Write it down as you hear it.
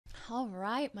All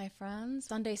right, my friends.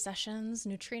 Sunday sessions,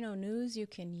 neutrino news you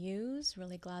can use.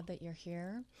 Really glad that you're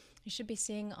here. You should be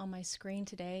seeing on my screen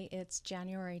today, it's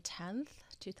January 10th,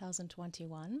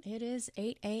 2021. It is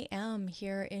 8 a.m.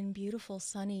 here in beautiful,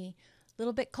 sunny,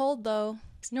 little bit cold though.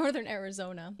 It's northern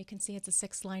Arizona. You can see it's a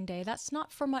 6-line day. That's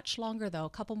not for much longer though. A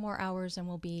couple more hours and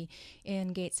we'll be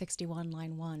in gate 61,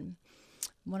 line 1.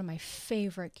 One of my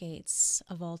favorite gates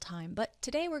of all time. But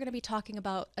today we're going to be talking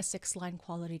about a 6-line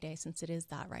quality day since it is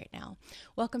that right now.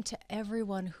 Welcome to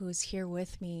everyone who's here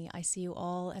with me. I see you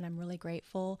all and I'm really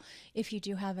grateful. If you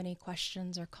do have any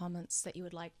questions or comments that you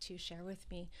would like to share with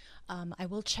me, I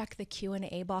will check the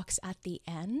Q&A box at the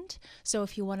end. So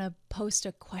if you want to post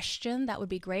a question, that would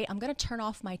be great. I'm going to turn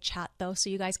off my chat though, so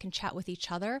you guys can chat with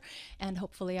each other, and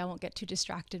hopefully I won't get too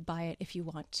distracted by it if you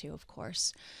want to, of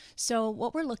course. So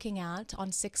what we're looking at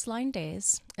on 6-line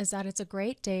days is that it's a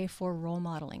great day for role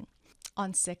modeling.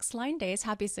 On 6-line days,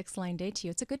 happy 6-line day to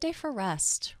you. It's a good day for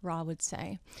rest, Ra would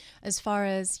say. As far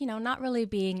as, not really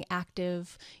being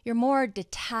active, you're more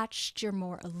detached, you're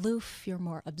more aloof, you're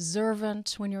more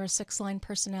observant when you're a 6-line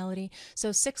personality. So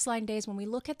 6-line days, when we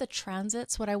look at the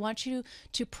transits, what I want you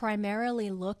to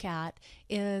primarily look at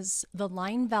is the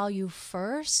line value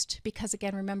first, because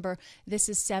again, remember, this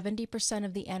is 70%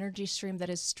 of the energy stream that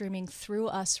is streaming through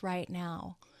us right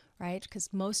now. Right?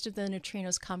 Because most of the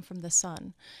neutrinos come from the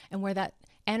sun. And where that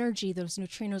energy, those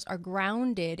neutrinos are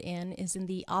grounded in, is in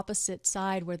the opposite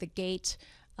side where the gate,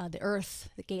 the earth,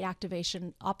 the gate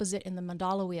activation opposite in the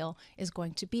mandala wheel is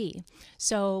going to be.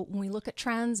 So when we look at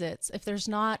transits, if there's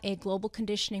not a global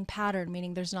conditioning pattern,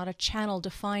 meaning there's not a channel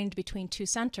defined between two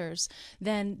centers,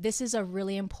 then this is a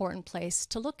really important place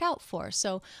to look out for.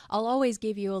 So I'll always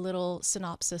give you a little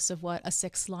synopsis of what a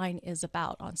 6-line is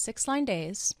about. On 6-line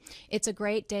days, it's a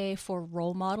great day for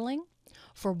role modeling,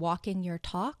 for walking your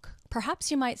talk.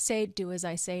 Perhaps you might say, do as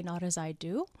I say, not as I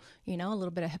do. A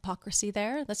little bit of hypocrisy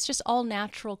there. That's just all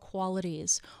natural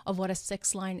qualities of what a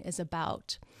 6-line is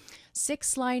about.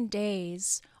 6-line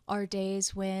days are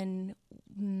days when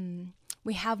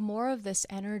we have more of this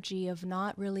energy of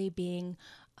not really being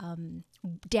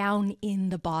down in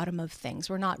the bottom of things.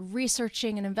 We're not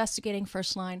researching and investigating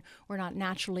 1st line. We're not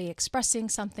naturally expressing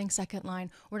something 2nd line.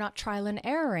 We're not trial and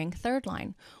erroring 3rd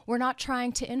line. We're not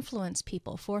trying to influence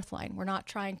people 4th line. We're not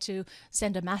trying to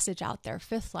send a message out there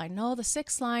 5th line. No, the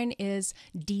 6th line is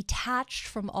detached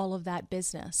from all of that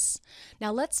business.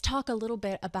 Now let's talk a little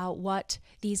bit about what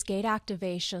these gate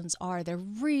activations are. They're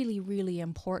really, really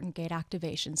important gate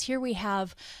activations. Here we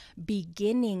have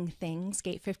beginning things,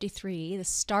 gate 53, the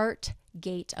start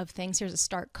gate of things. Here's a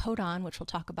start codon, which we'll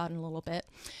talk about in a little bit.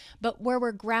 But where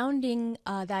we're grounding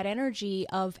that energy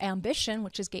of ambition,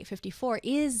 which is gate 54,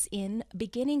 is in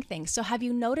beginning things. So have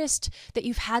you noticed that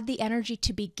you've had the energy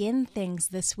to begin things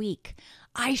this week?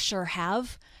 I sure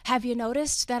have. Have you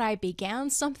noticed that I began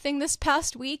something this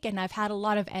past week and I've had a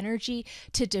lot of energy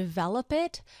to develop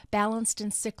it? Balanced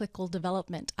and cyclical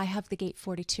development. I have the gate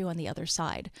 42 on the other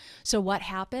side. So what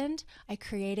happened? I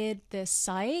created this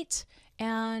site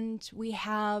and we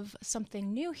have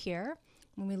something new here.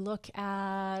 When we look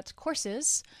at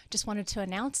courses, just wanted to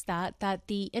announce that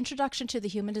the Introduction to the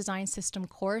Human Design System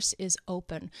course is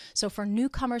open. So for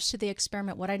newcomers to the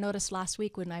experiment, what I noticed last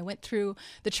week when I went through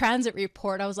the transit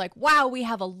report, I was like, wow, we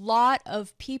have a lot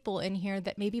of people in here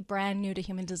that may be brand new to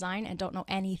human design and don't know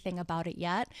anything about it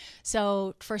yet.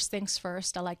 So first things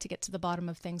first, I like to get to the bottom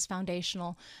of things,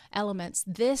 foundational elements.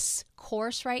 This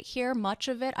course right here, much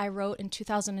of it I wrote in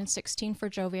 2016 for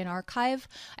Jovian Archive.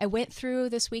 I went through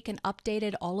this week and updated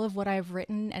all of what I've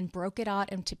written and broke it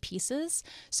out into pieces.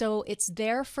 So it's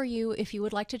there for you if you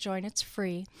would like to join. It's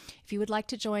free. If you would like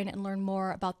to join and learn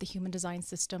more about the human design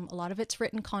system, a lot of it's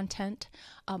written content.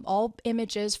 All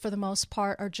images for the most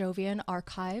part are Jovian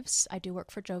Archives. I do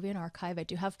work for Jovian Archive. I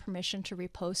do have permission to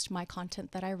repost my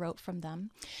content that I wrote from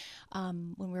them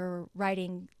when we were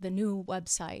writing the new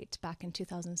website back in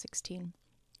 2016.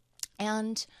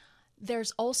 And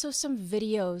there's also some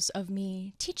videos of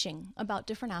me teaching about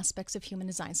different aspects of human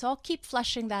design. So I'll keep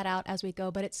fleshing that out as we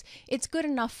go, but it's good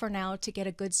enough for now to get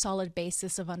a good solid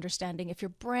basis of understanding if you're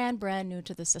brand new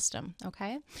to the system,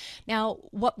 okay? Now,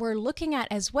 what we're looking at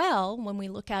as well, when we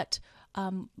look at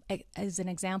as an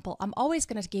example, I'm always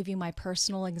going to give you my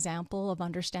personal example of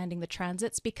understanding the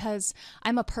transits because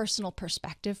I'm a personal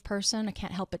perspective person. I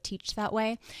can't help but teach that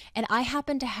way. And I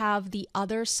happen to have the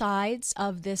other sides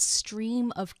of this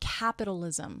stream of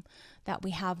capitalism that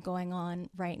we have going on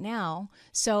right now.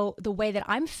 So the way that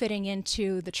I'm fitting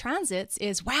into the transits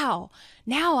is, wow,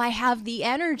 now I have the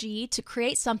energy to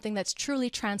create something that's truly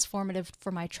transformative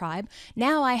for my tribe.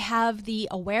 Now I have the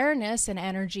awareness and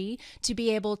energy to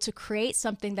be able to create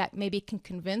something that maybe can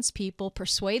convince people,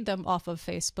 persuade them off of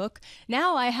Facebook.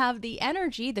 Now I have the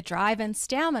energy, the drive and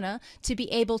stamina to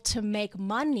be able to make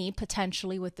money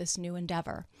potentially with this new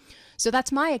endeavor. So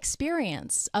that's my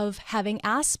experience of having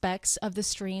aspects of the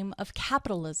stream of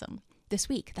capitalism this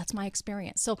week. That's my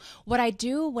experience. So what I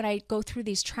do when I go through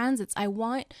these transits, I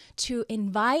want to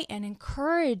invite and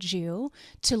encourage you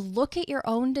to look at your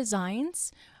own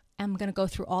designs. I'm going to go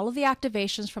through all of the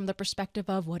activations from the perspective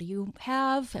of what do you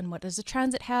have and what does the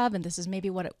transit have, and this is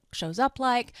maybe what it shows up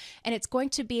like. And it's going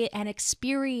to be an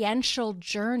experiential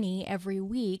journey every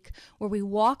week where we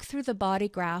walk through the body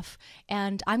graph,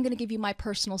 and I'm going to give you my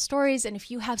personal stories. And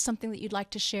if you have something that you'd like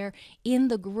to share in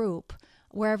the group,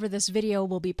 wherever this video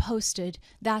will be posted,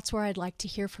 that's where I'd like to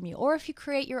hear from you. Or if you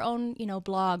create your own,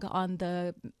 blog on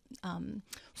the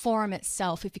forum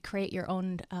itself, if you create your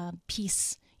own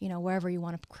piece, wherever you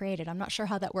want to create it. I'm not sure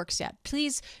how that works yet.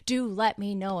 Please do let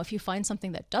me know if you find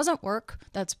something that doesn't work,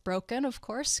 that's broken, of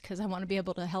course, because I want to be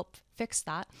able to help fix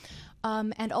that.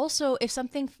 And also, if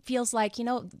something feels like,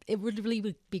 it would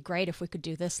really be great if we could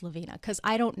do this, Laveena, because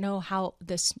I don't know how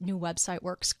this new website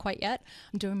works quite yet.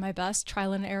 I'm doing my best,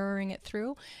 trial and erroring it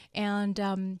through. And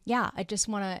I just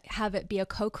want to have it be a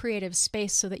co-creative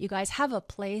space so that you guys have a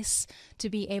place to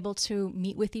be able to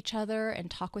meet with each other and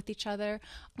talk with each other.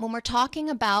 When we're talking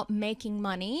about making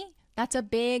money, that's a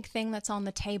big thing that's on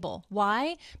the table.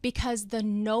 Why? Because the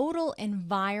nodal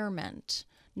environment,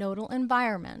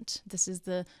 this is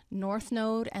the north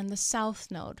node and the south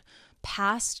node.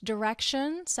 Past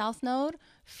direction, south node,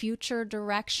 future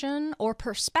direction or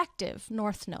perspective,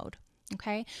 north node.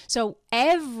 Okay, so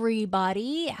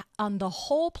everybody on the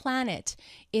whole planet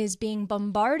is being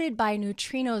bombarded by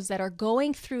neutrinos that are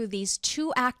going through these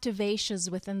two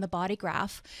activations within the body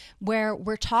graph where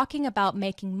we're talking about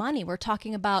making money. We're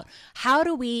talking about how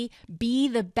do we be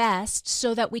the best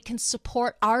so that we can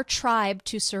support our tribe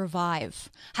to survive?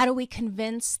 How do we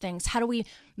convince things? How do we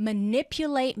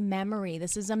manipulate memory?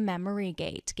 This is a memory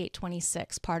gate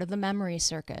 26, part of the memory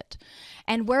circuit.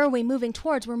 And where are we moving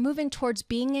towards? We're moving towards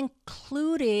being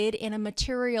included in a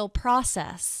material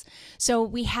process. So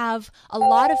we have a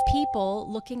lot of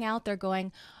people looking out there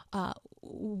going,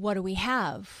 what do we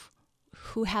have?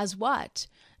 Who has what?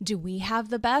 Do we have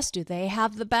the best? Do they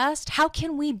have the best? How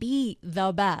can we be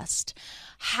the best?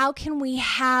 How can we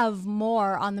have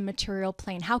more on the material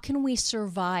plane? How can we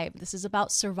survive? This is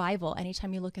about survival.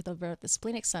 Anytime you look at the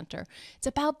splenic center, it's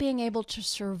about being able to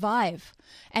survive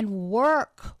and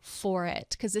work for it,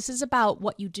 because this is about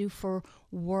what you do for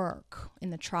work in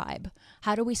the tribe.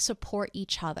 How do we support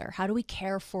each other? How do we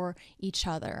care for each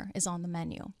other is on the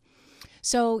menu.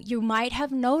 So you might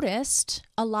have noticed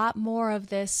a lot more of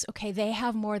this, okay, they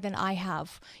have more than I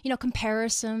have.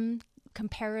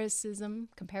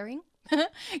 Comparing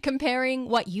comparing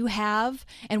what you have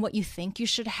and what you think you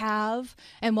should have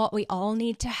and what we all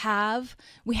need to have.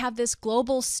 We have this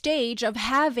global stage of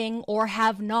having or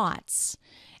have-nots.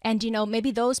 And,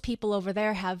 maybe those people over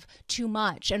there have too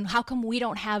much. And how come we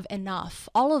don't have enough?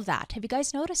 All of that. Have you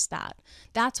guys noticed that?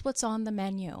 That's what's on the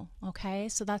menu. Okay.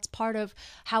 So that's part of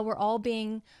how we're all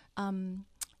being,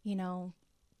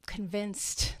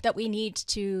 convinced that we need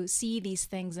to see these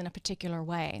things in a particular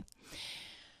way.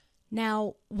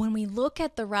 Now, when we look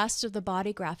at the rest of the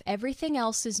body graph, everything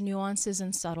else is nuances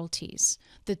and subtleties.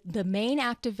 The main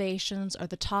activations are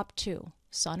the top two.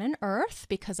 Sun and Earth,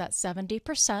 because that's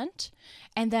 70%.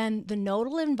 And then the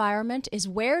nodal environment is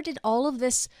where did all of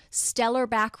this stellar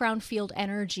background field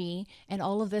energy and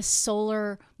all of this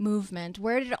solar movement,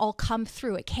 where did it all come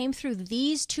through? It came through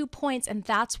these 2 points, and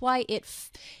that's why it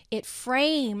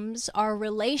frames our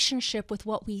relationship with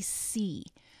what we see.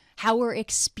 How we're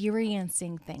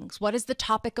experiencing things. What is the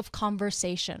topic of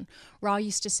conversation? Ra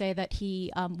used to say that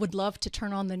he would love to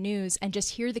turn on the news and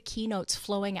just hear the keynotes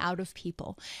flowing out of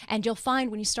people. And you'll find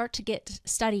when you start to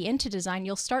study into design,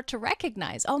 you'll start to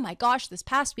recognize, oh my gosh, this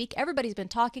past week, everybody's been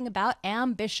talking about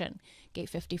ambition. Gate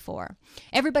 54.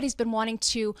 Everybody's been wanting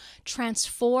to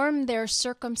transform their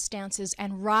circumstances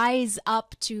and rise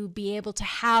up to be able to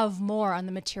have more on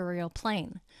the material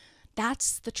plane.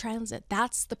 That's the transit.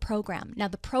 That's the program. Now,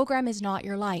 the program is not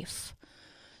your life.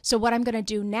 So what I'm going to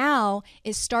do now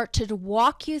is start to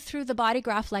walk you through the body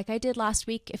graph like I did last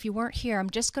week. If you weren't here, I'm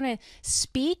just going to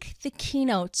speak the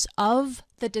keynotes of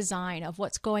the design of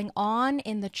what's going on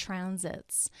in the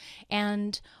transits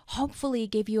and hopefully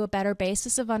give you a better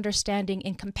basis of understanding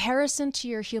in comparison to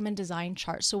your human design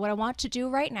chart. So what I want to do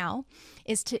right now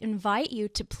is to invite you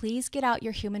to please get out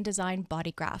your human design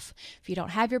body graph. If you don't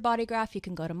have your body graph, you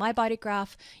can go to my body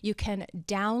graph. You can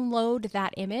download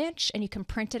that image and you can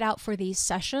print it out for these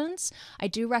sessions. I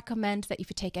do recommend that if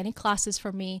you take any classes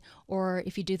from me or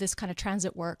if you do this kind of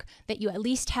transit work, that you at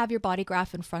least have your body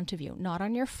graph in front of you, not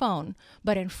on your phone,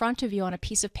 but in front of you on a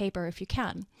piece of paper if you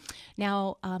can.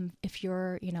 Now, if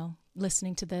you're,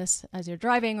 listening to this as you're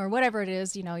driving or whatever it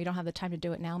is, you don't have the time to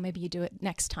do it now. Maybe you do it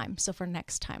next time. So for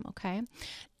next time, okay?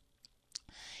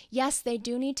 Yes, they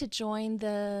do need to join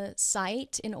the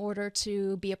site in order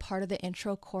to be a part of the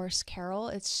intro course, Carol.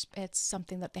 It's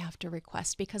something that they have to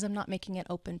request because I'm not making it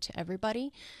open to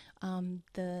everybody.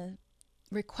 The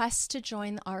requests to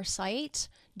join our site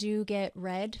do get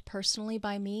read personally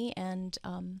by me, and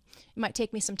it might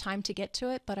take me some time to get to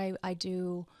it, but I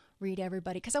do read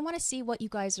everybody because I want to see what you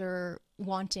guys are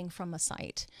wanting from a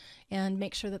site and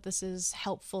make sure that this is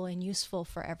helpful and useful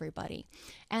for everybody.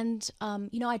 And,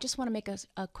 I just want to make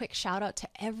a quick shout out to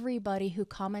everybody who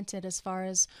commented as far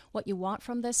as what you want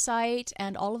from this site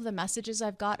and all of the messages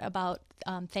I've got about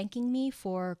thanking me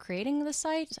for creating the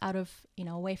site out of,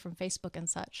 away from Facebook and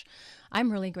such.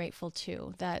 I'm really grateful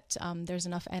too that there's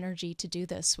enough energy to do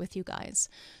this with you guys.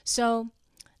 So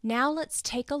now let's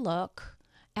take a look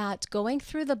at going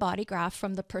through the body graph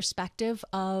from the perspective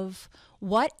of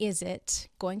what is it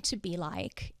going to be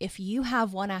like if you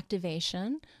have one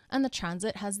activation and the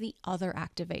transit has the other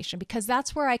activation, because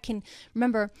that's where I can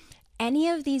remember any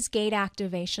of these gate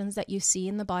activations that you see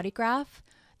in the body graph,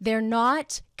 they're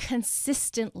not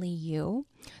consistently you.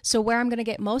 So where I'm going to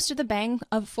get most of the bang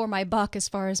for my buck as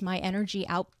far as my energy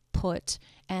output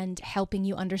and helping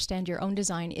you understand your own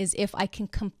design is if I can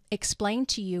explain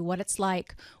to you what it's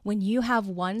like when you have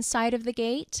one side of the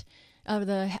gate of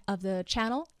the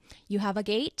channel, you have a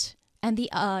gate, and the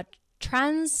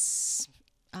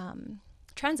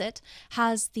transit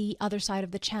has the other side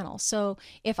of the channel. So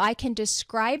if I can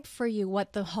describe for you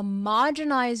what the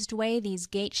homogenized way these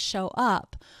gates show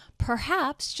up,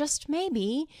 perhaps, just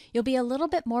maybe, you'll be a little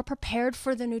bit more prepared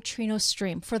for the neutrino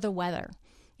stream, for the weather.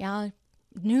 Yeah.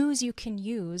 News you can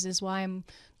use is why I'm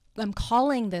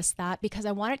calling this that, because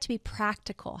I want it to be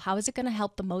practical. How is it going to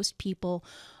help the most people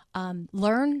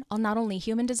learn on not only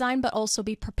human design, but also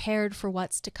be prepared for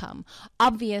what's to come?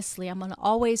 Obviously, I'm going to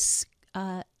always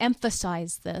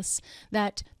emphasize this,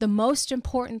 that the most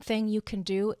important thing you can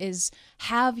do is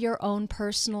have your own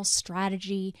personal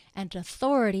strategy and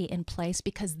authority in place,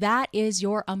 because that is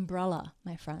your umbrella,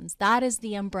 my friends. That is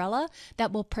the umbrella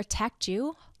that will protect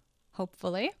you,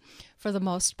 hopefully, for the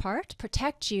most part,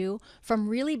 protect you from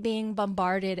really being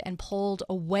bombarded and pulled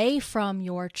away from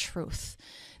your truth.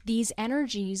 These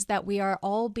energies that we are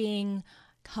all being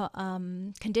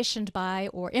conditioned by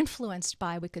or influenced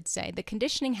by, we could say. The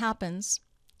conditioning happens,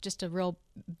 just a real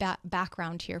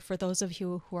background here for those of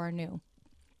you who are new.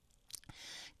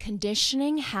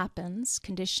 Conditioning happens,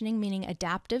 conditioning meaning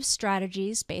adaptive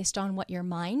strategies based on what your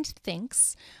mind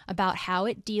thinks about how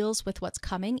it deals with what's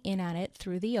coming in at it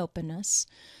through the openness.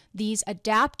 These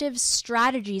adaptive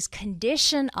strategies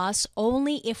condition us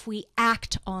only if we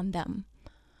act on them.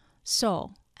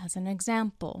 So, as an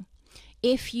example,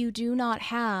 if you do not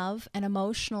have an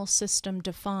emotional system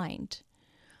defined,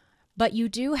 but you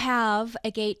do have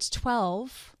a gate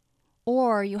 12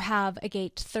 or you have a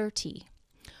gate 30,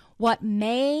 what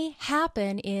may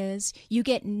happen is you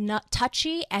get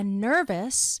touchy and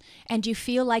nervous and you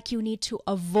feel like you need to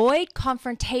avoid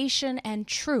confrontation and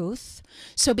truth.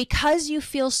 So because you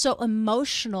feel so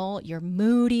emotional, you're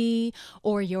moody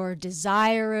or you're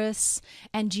desirous,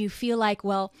 and you feel like,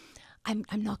 well, I'm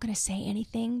not going to say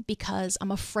anything because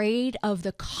I'm afraid of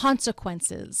the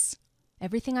consequences.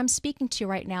 Everything I'm speaking to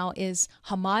right now is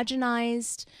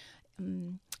homogenized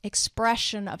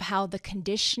expression of how the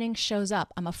conditioning shows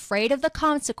up. I'm afraid of the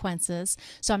consequences,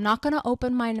 so I'm not going to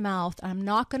open my mouth. I'm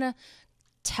not going to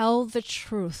tell the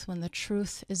truth when the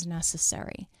truth is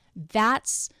necessary.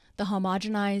 That's the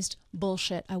homogenized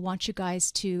bullshit I want you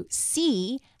guys to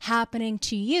see happening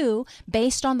to you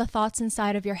based on the thoughts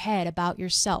inside of your head about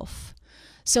yourself.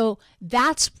 So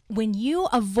that's when you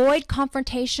avoid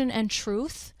confrontation and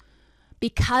truth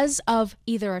because of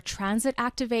either a transit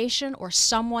activation or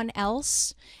someone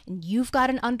else, and you've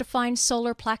got an undefined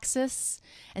solar plexus,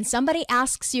 and somebody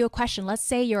asks you a question. Let's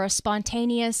say you're a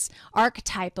spontaneous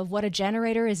archetype of what a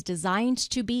generator is designed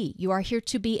to be. You are here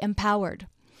to be empowered.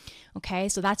 Okay,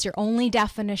 so that's your only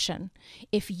definition.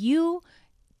 If you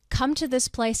come to this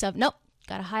place of, nope,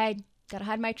 gotta hide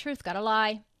my truth, gotta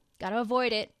lie, gotta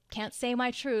avoid it, can't say my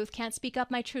truth, can't speak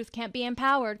up my truth, can't be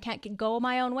empowered, can't go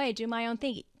my own way, do my own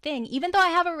thing, even though I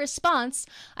have a response,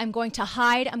 I'm going to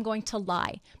hide, I'm going to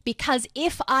lie. Because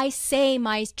if I say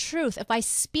my truth, if I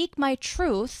speak my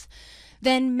truth,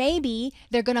 then maybe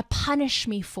they're going to punish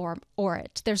me for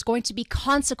it. There's going to be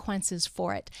consequences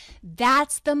for it.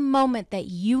 That's the moment that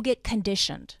you get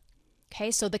conditioned. Okay,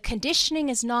 so the conditioning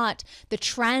is not the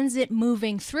transit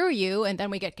moving through you and then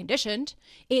we get conditioned.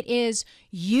 It is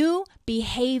you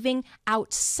behaving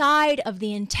outside of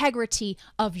the integrity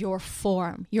of your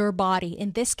form, your body.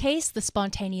 In this case, the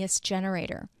spontaneous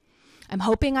generator. I'm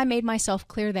hoping I made myself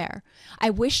clear there. I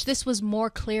wish this was more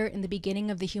clear in the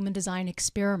beginning of the human design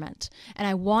experiment. And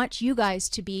I want you guys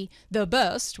to be the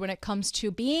best when it comes to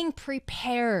being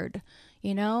prepared.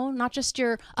 You know, not just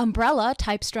your umbrella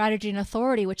type strategy and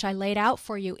authority, which I laid out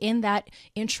for you in that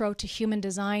intro to human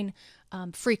design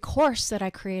free course that I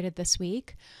created this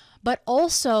week, but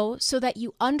also so that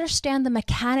you understand the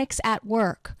mechanics at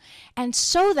work and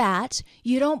so that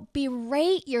you don't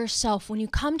berate yourself when you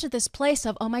come to this place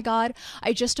of, oh my God,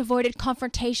 I just avoided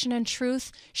confrontation and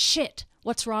truth. Shit,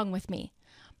 what's wrong with me?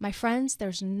 My friends,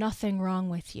 there's nothing wrong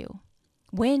with you.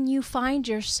 When you find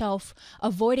yourself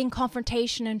avoiding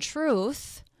confrontation and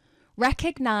truth,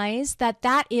 recognize that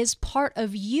that is part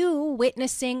of you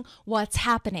witnessing what's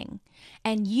happening.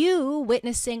 And you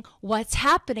witnessing what's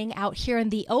happening out here in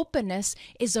the openness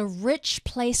is a rich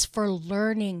place for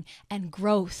learning and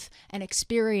growth and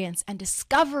experience and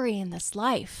discovery in this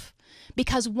life.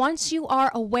 Because once you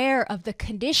are aware of the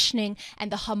conditioning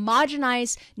and the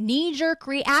homogenized knee-jerk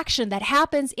reaction that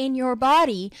happens in your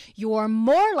body, you are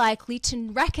more likely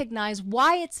to recognize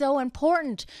why it's so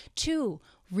important to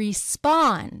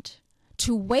respond,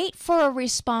 to wait for a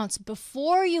response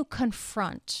before you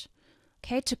confront.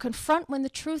 Okay, to confront when the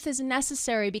truth is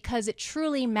necessary because it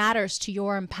truly matters to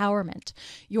your empowerment.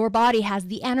 Your body has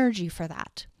the energy for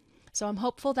that. So I'm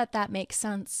hopeful that that makes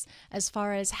sense as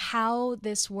far as how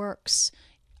this works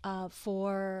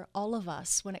for all of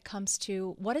us when it comes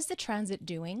to what is the transit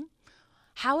doing?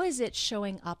 How is it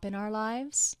showing up in our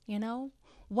lives? You know,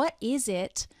 what is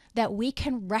it that we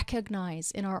can recognize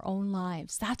in our own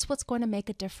lives? That's what's going to make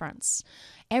a difference.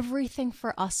 Everything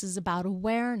for us is about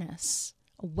awareness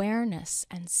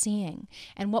and seeing.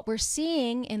 And what we're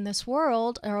seeing in this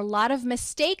world are a lot of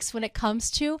mistakes when it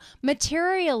comes to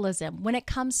materialism, when it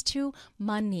comes to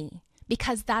money,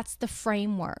 because that's the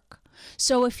framework.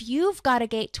 So if you've got a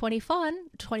gate 21,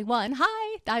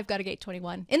 hi, I've got a gate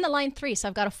 21 in the line 3. So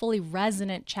I've got a fully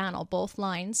resonant channel, both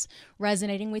lines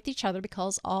resonating with each other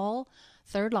because all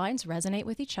third lines resonate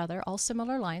with each other. All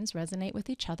similar lines resonate with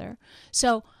each other.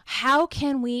 So how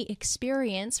can we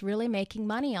experience really making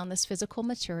money on this physical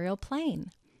material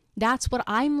plane? That's what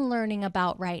I'm learning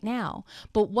about right now.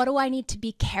 But what do I need to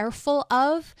be careful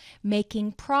of?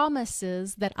 Making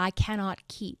promises that I cannot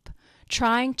keep.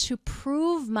 Trying to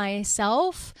prove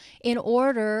myself in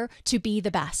order to be the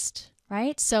best,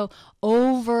 right? So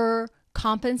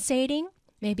overcompensating,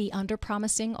 maybe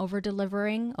under-promising,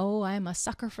 over-delivering. Oh, I'm a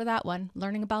sucker for that one.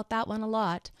 Learning about that one a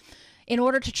lot. In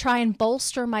order to try and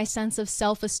bolster my sense of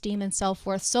self-esteem and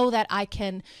self-worth so that I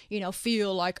can,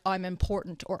 feel like I'm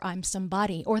important or I'm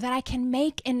somebody or that I can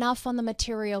make enough on the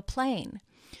material plane.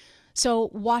 So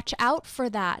watch out for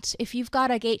that. If you've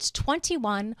got a gate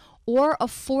 21 or a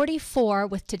 44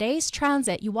 with today's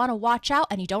transit, you want to watch out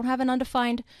and you don't have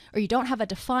a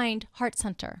defined heart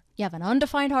center. You have an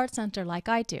undefined heart center like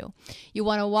I do. You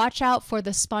want to watch out for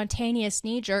the spontaneous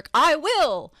knee-jerk, I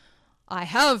will, I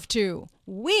have to,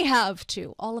 we have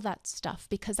to, all of that stuff,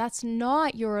 because that's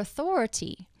not your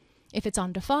authority if it's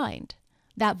undefined.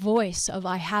 That voice of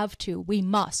I have to, we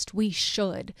must, we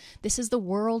should. This is the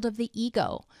world of the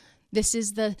ego. This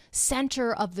is the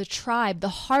center of the tribe. The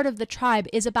heart of the tribe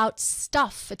is about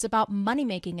stuff. It's about money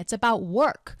making. It's about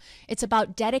work. It's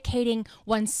about dedicating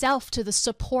oneself to the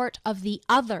support of the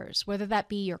others, whether that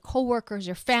be your coworkers,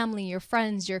 your family, your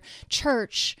friends, your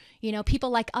church. People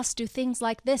like us do things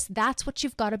like this. That's what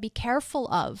you've got to be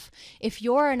careful of. If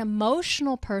you're an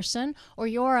emotional person or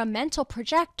you're a mental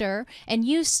projector and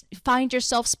you find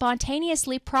yourself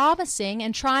spontaneously promising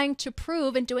and trying to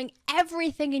prove and doing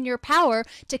everything in your power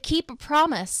to keep a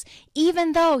promise,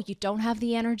 even though you don't have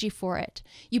the energy for it.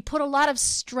 You put a lot of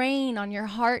strain on your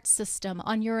heart system,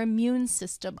 on your immune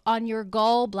system, on your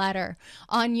gallbladder,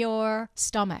 on your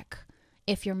stomach,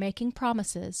 if you're making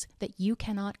promises that you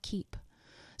cannot keep.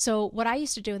 So what I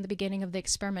used to do in the beginning of the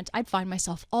experiment, I'd find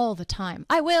myself all the time,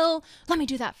 I will, let me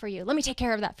do that for you. Let me take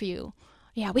care of that for you.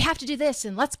 Yeah, we have to do this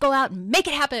and let's go out and make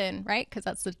it happen, right? Because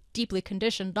that's the deeply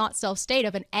conditioned, not self state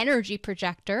of an energy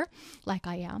projector like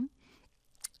I am.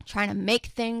 trying to make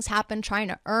things happen, trying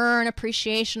to earn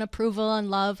appreciation, approval, and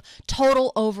love.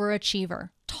 Total overachiever.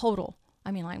 Total.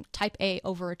 I mean, I'm type A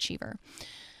overachiever.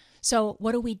 So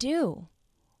what do?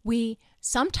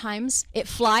 Sometimes it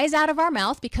flies out of our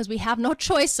mouth because we have no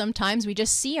choice. Sometimes we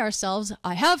just see ourselves,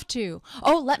 I have to.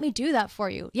 Oh, let me do that for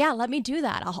you. Yeah, let me do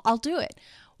that. I'll do it.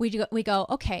 We go,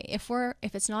 okay, if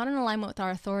it's not in alignment with our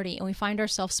authority and we find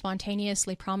ourselves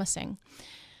spontaneously promising,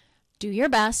 do your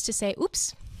best to say,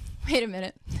 oops, wait a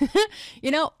minute.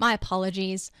 My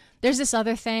apologies. There's this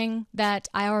other thing that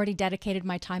I already dedicated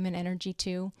my time and energy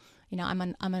to.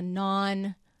 I'm a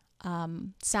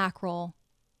non-sacral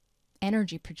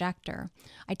energy projector.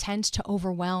 I tend to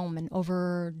overwhelm and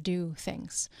overdo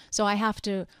things. So I have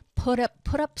to put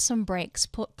up some brakes,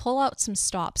 pull out some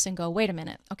stops and go, wait a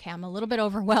minute. Okay, I'm a little bit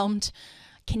overwhelmed.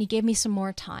 Can you give me some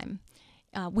more time?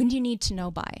 When do you need to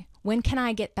know by? When can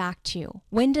I get back to you?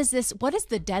 What is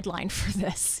the deadline for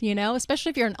this? Especially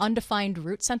if you're an undefined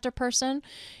root center person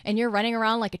and you're running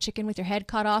around like a chicken with your head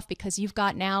cut off because you've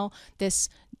got now this,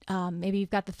 maybe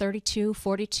you've got the 32,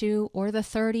 42, or the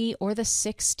 30, or the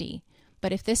 60.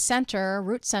 But if this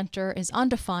root center, is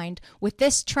undefined, with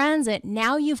this transit,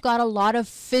 now you've got a lot of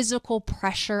physical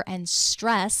pressure and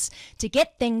stress to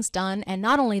get things done. And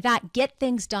not only that, get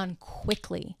things done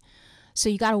quickly. So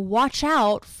you got to watch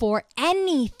out for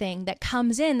anything that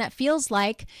comes in that feels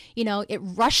like, it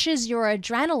rushes your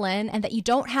adrenaline and that you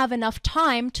don't have enough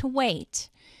time to wait.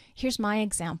 Here's my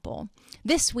example.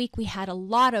 This week we had a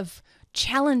lot of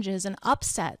challenges and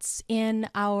upsets in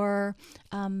our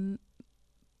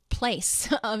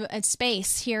place of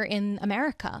space here in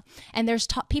America. And there's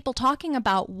people talking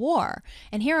about war.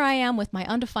 And here I am with my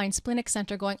undefined splenic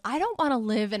center going, I don't want to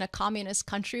live in a communist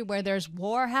country where there's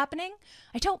war happening.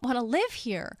 I don't want to live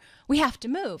here. We have to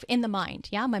move in the mind.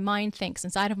 Yeah, my mind thinks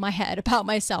inside of my head about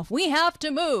myself. We have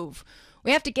to move.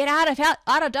 We have to get out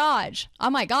of Dodge. Oh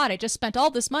my God, I just spent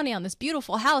all this money on this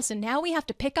beautiful house and now we have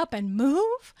to pick up and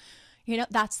move?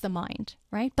 That's the mind,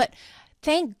 right? But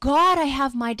thank God I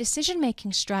have my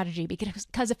decision-making strategy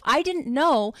because if I didn't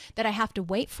know that I have to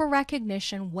wait for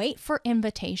recognition, wait for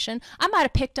invitation, I might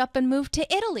have picked up and moved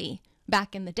to Italy.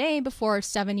 Back in the day, before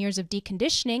 7 years of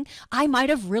deconditioning, I might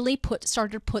have really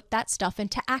started to put that stuff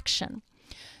into action.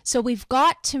 So we've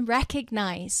got to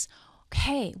recognize,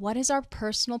 okay, what is our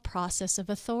personal process of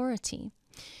authority?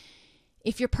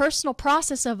 If your personal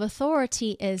process of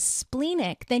authority is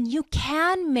splenic, then you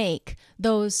can make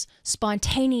those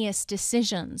spontaneous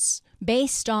decisions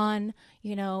based on,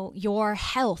 your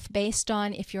health, based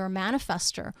on if you're a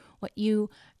manifester, what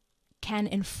you can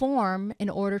inform in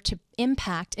order to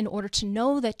impact, in order to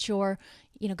know that you're,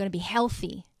 going to be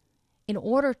healthy, in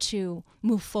order to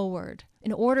move forward,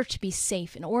 in order to be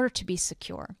safe, in order to be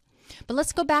secure. But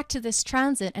let's go back to this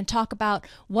transit and talk about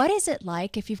what is it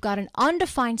like if you've got an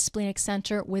undefined splenic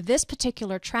center with this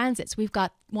particular transit. So we've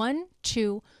got 1,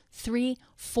 2, 3,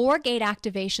 4 gate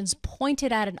activations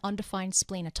pointed at an undefined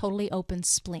spleen, a totally open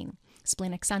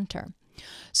splenic center.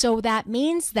 So that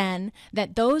means then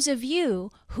that those of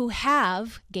you who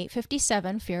have gate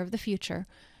 57, fear of the future,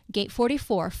 gate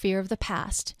 44, fear of the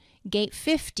past, gate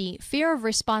 50, fear of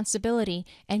responsibility,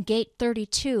 and gate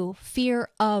 32, fear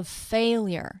of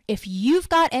failure. If you've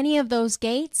got any of those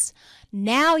gates,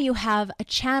 now you have a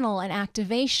channel, an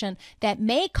activation that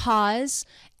may cause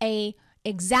a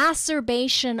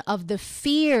exacerbation of the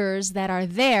fears that are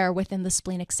there within the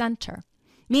splenic center.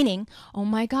 Meaning, oh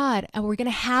my God, we're going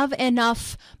to have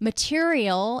enough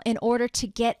material in order to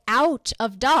get out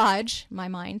of Dodge, my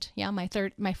mind,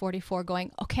 my 44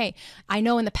 going, okay, I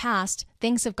know in the past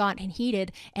things have gotten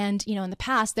heated and, in the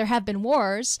past there have been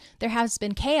wars, there has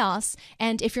been chaos,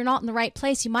 and if you're not in the right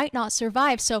place, you might not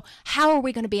survive. So how are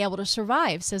we going to be able to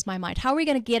survive, says my mind? How are we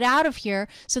going to get out of here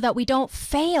so that we don't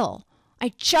fail?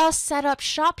 I just set up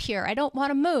shop here. I don't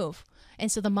want to move.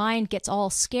 And so the mind gets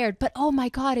all scared. But oh my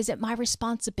God, is it my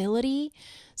responsibility?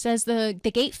 Says the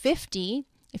gate 50,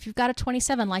 if you've got a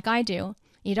 27 like I do,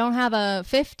 you don't have a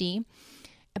 50,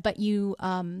 but you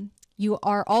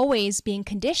are always being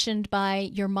conditioned by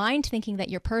your mind thinking that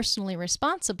you're personally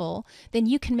responsible, then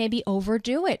you can maybe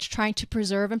overdo it, trying to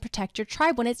preserve and protect your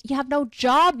tribe when you have no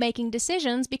job making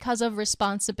decisions because of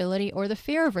responsibility or the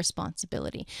fear of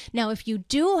responsibility. Now, if you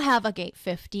do have a gate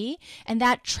 50 and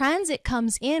that transit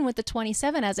comes in with the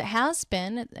 27, as it has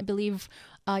been, I believe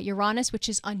Uranus, which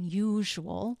is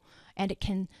unusual, and it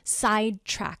can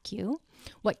sidetrack you.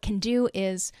 what can do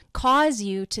is cause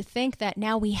you to think that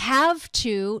now we have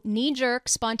to, knee-jerk,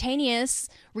 spontaneous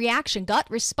reaction, gut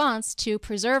response to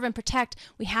preserve and protect,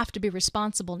 we have to be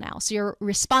responsible now. So your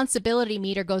responsibility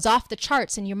meter goes off the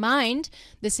charts in your mind.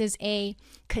 This is a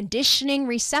conditioning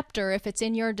receptor if it's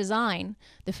in your design,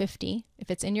 the 50, if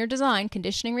it's in your design,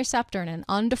 conditioning receptor in an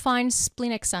undefined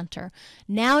splenic center.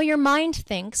 Now your mind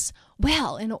thinks,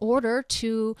 well, in order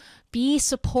to be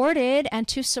supported and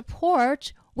to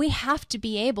support, we have to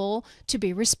be able to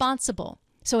be responsible.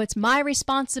 So it's my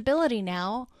responsibility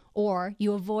now, or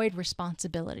you avoid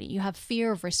responsibility. You have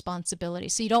fear of responsibility,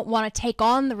 so you don't want to take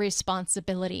on the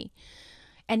responsibility.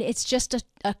 And it's just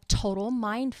a total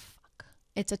mind fuck.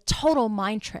 It's a total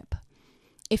mind trip.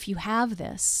 If you have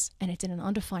this and it's in an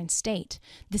undefined state,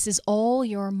 this is all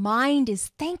your mind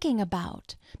is thinking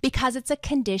about because it's a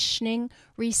conditioning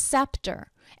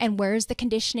receptor. And where is the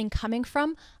conditioning coming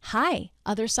from? Hi,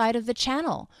 other side of the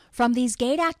channel, from these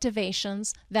gate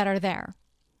activations that are there.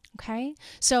 Okay,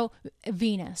 so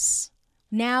Venus.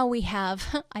 Now we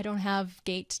have, I don't have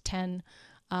gate 10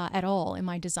 at all in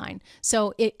my design.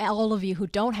 So all of you who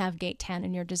don't have gate 10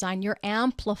 in your design, you're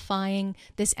amplifying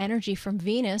this energy from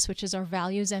Venus, which is our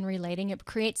values and relating. It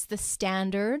creates the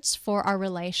standards for our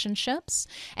relationships.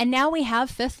 And now we have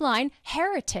fifth line,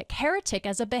 heretic. Heretic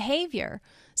as a behavior.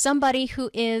 Somebody who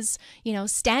is,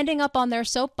 standing up on their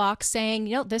soapbox saying,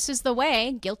 this is the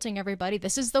way, guilting everybody.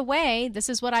 This is the way. This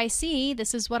is what I see.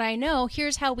 This is what I know.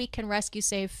 Here's how we can rescue,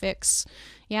 save, fix.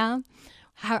 Yeah.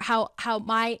 How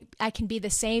I can be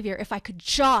the savior if I could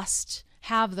just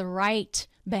have the right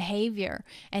behavior.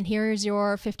 And here's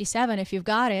your 57, if you've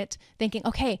got it, thinking,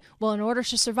 okay, well, in order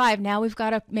to survive, now we've got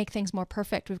to make things more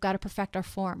perfect. We've got to perfect our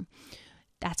form.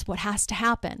 That's what has to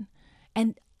happen.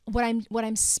 And what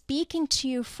I'm speaking to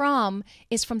you from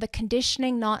is from the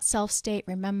conditioning, not self state,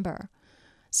 remember,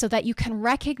 so that you can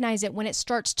recognize it when it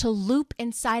starts to loop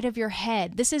inside of your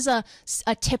head. This is a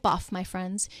tip off, my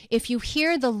friends. If you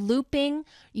hear the looping,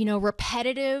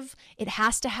 repetitive, it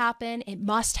has to happen, it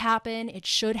must happen, it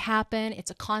should happen,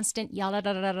 it's a constant yada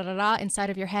da da da da da inside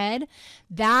of your head,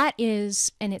 that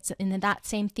is, and it's in that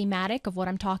same thematic of what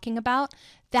I'm talking about,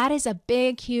 that is a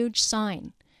big, huge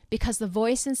sign. Because the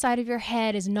voice inside of your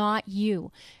head is not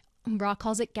you. Ra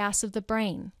calls it gas of the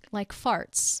brain, like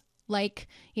farts, like,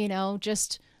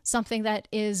 just something that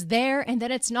is there and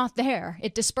then it's not there.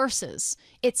 It disperses.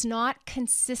 It's not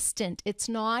consistent. It's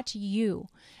not you.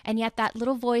 And yet that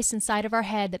little voice inside of our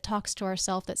head that talks to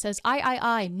ourselves that says,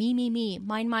 I, me,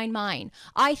 mine, mine.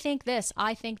 I think this,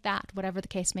 I think that, whatever the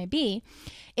case may be.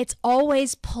 It's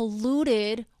always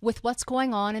polluted with what's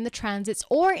going on in the transits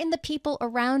or in the people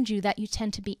around you that you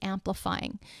tend to be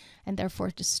amplifying and therefore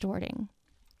distorting.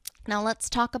 Now let's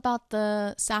talk about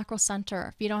the sacral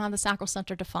center, if you don't have the sacral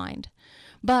center defined.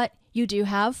 But you do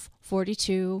have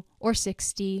 42 or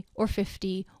 60 or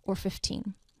 50 or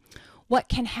 15. What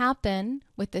can happen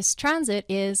with this transit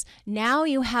is now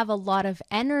you have a lot of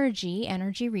energy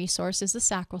resources, the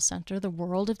sacral center, the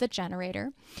world of the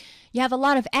generator. You have a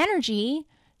lot of energy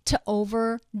to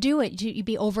overdo it. You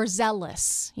be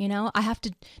overzealous. I have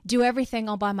to do everything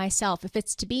all by myself. If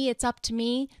it's to be, it's up to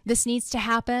me. This needs to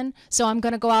happen. So I'm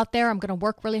going to go out there. I'm going to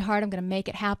work really hard. I'm going to make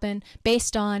it happen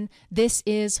based on this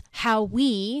is how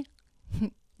we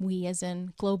as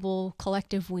in global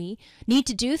collective we, need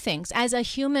to do things. As a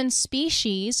human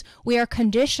species, we are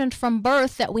conditioned from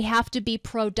birth that we have to be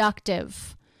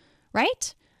productive,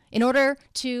 right? In order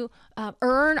to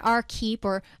earn our keep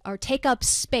or take up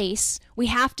space, we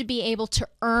have to be able to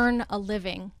earn a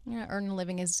living. Earn a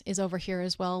living is over here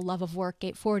as well, love of work,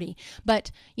 gate 40.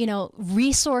 But,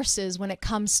 resources when it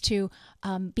comes to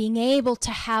being able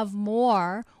to have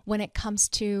more when it comes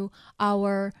to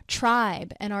our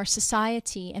tribe and our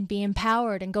society and be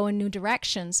empowered and go in new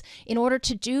directions. In order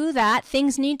to do that,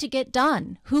 things need to get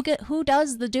done. Who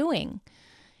does the doing?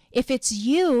 If it's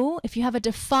you, if you have a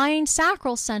defined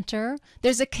sacral center,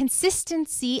 there's a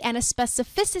consistency and a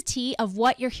specificity of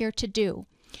what you're here to do.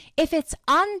 If it's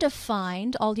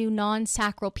undefined, all you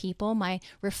non-sacral people, my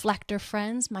reflector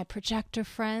friends, my projector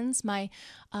friends, my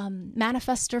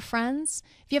manifestor friends,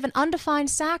 if you have an undefined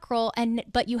sacral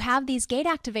but you have these gate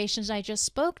activations I just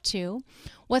spoke to,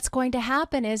 what's going to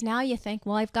happen is now you think,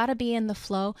 well, I've got to be in the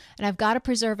flow and I've got to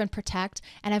preserve and protect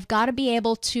and I've got to be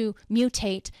able to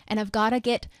mutate and I've got to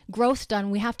get growth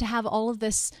done. We have to have all of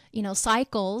this,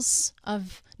 cycles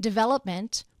of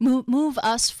development move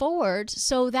us forward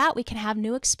so that we can have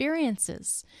new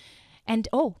experiences. And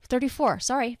 34,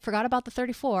 sorry, forgot about the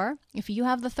 34. If you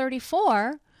have the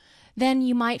 34, then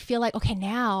you might feel like, okay,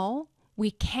 now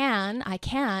I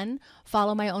can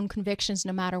follow my own convictions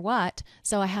no matter what.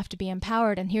 So I have to be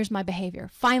empowered. And here's my behavior.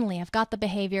 Finally, I've got the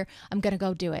behavior. I'm going to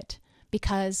go do it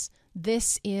because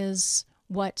this is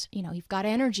what, you've got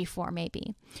energy for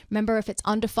maybe. Remember, if it's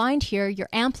undefined here, you're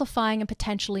amplifying and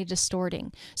potentially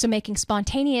distorting. So making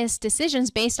spontaneous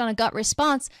decisions based on a gut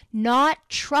response, not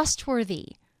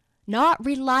trustworthy, not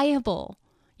reliable.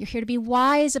 You're here to be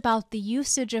wise about the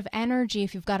usage of energy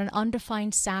if you've got an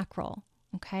undefined sacral.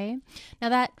 Okay. Now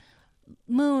that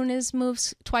moon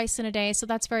moves twice in a day, so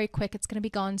that's very quick. It's going to be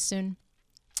gone soon.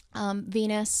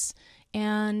 Venus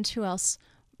and who else?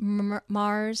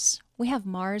 Mars. We have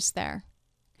Mars there.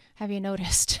 Have you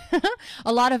noticed?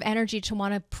 A lot of energy to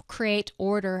want to create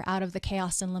order out of the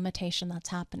chaos and limitation that's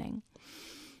happening.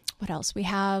 What else? We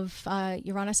have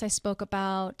Uranus I spoke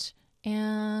about,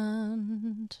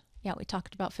 and yeah, we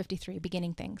talked about 53,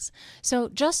 beginning things. So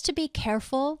just to be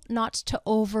careful not to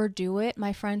overdo it,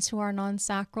 my friends who are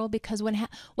non-sacral, because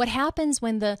what happens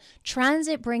when the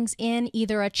transit brings in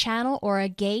either a channel or a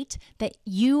gate that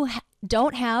you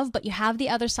don't have, but you have the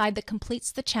other side that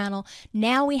completes the channel,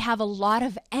 now we have a lot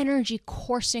of energy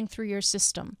coursing through your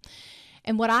system.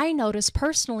 And what I notice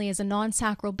personally as a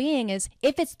non-sacral being is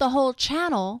if it's the whole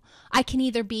channel, I can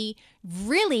either be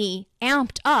really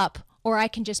amped up or I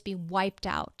can just be wiped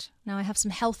out. Now I have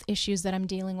some health issues that I'm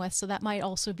dealing with, so that might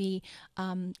also be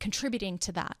contributing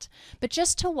to that. But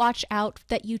just to watch out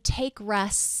that you take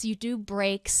rests, you do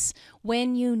breaks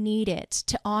when you need it,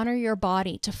 to honor your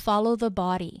body, to follow the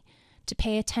body, to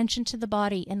pay attention to the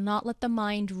body and not let the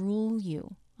mind rule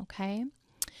you, okay?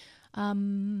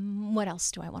 What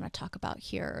else do I want to talk about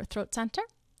here? Throat center?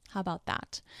 How about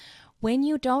that? When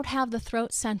you don't have the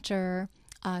throat center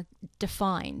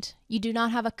defined, you do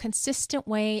not have a consistent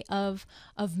way of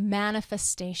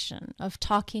manifestation, of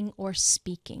talking or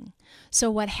speaking.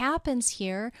 So what happens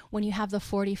here when you have the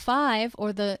 45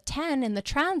 or the 10 in the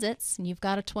transits, and you've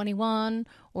got a 21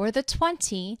 or the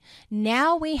 20,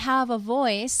 now we have a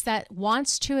voice that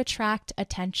wants to attract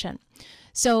attention.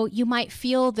 So you might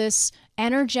feel this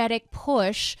energetic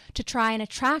push to try and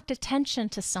attract attention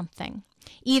to something,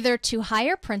 either to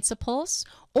higher principles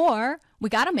or we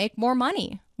got to make more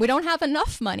money. We don't have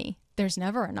enough money. There's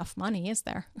never enough money, is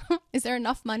there? Is there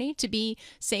enough money to be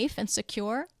safe and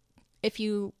secure? If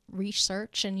you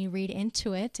research and you read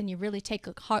into it and you really take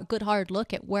a good hard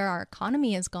look at where our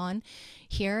economy has gone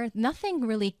here, nothing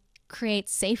really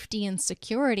creates safety and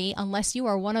security unless you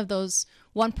are one of those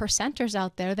 1%ers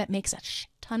out there that makes a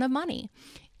ton of money.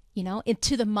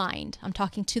 To the mind. I'm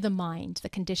talking to the mind, the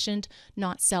conditioned,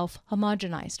 not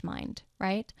self-homogenized mind,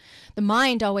 right? The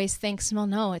mind always thinks, well,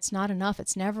 no, it's not enough.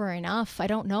 It's never enough. I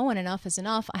don't know when enough is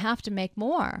enough. I have to make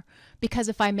more, because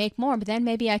if I make more, then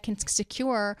maybe I can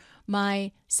secure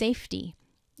my safety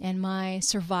and my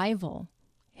survival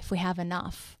if we have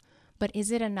enough. But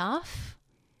is it enough?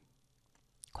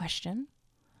 Question.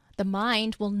 The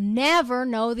mind will never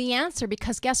know the answer,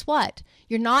 because guess what?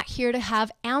 You're not here to have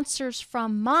answers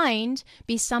from mind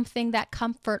be something that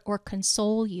comfort or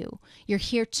console you. You're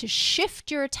here to shift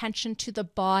your attention to the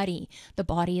body. The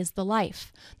body is the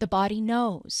life. The body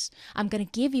knows. I'm going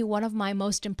to give you one of my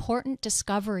most important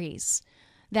discoveries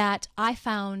that I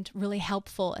found really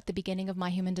helpful at the beginning of my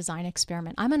human design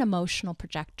experiment. I'm an emotional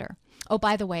projector. Oh,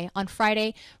 by the way, on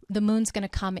Friday, the moon's going to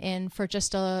come in for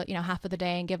just half of the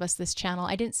day and give us this channel.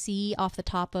 I didn't see off the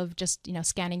top of just,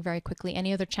 scanning very quickly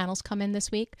any other channels come in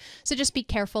this week. So just be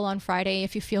careful on Friday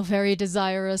if you feel very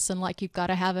desirous and like you've got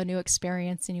to have a new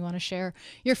experience and you want to share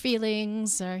your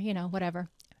feelings or, whatever.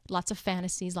 Lots of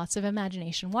fantasies, lots of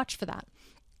imagination. Watch for that.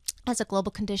 As a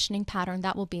global conditioning pattern,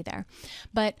 that will be there.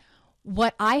 But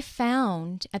what I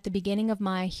found at the beginning of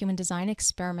my human design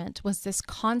experiment was this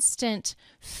constant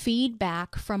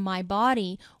feedback from my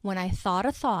body. When I thought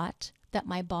a thought that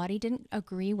my body didn't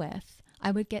agree with, I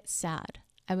would get sad.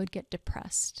 I would get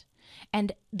depressed.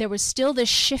 And there was still this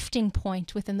shifting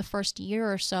point within the first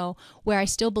year or so where I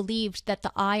still believed that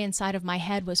the I inside of my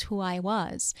head was who I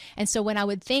was. And so when I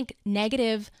would think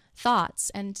negative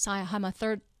thoughts, and so I'm a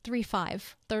third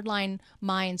line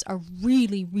minds are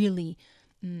really, really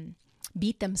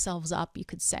beat themselves up, you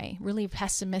could say, really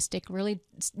pessimistic, really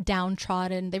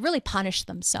downtrodden. They really punish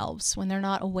themselves when they're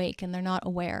not awake and they're not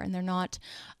aware and they're not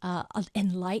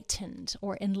enlightened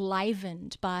or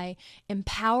enlivened by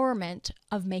empowerment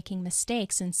of making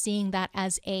mistakes and seeing that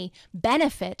as a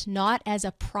benefit, not as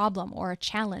a problem or a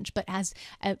challenge, but as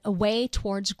a way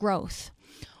towards growth.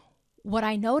 What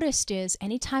I noticed is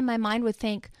anytime my mind would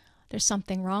think, there's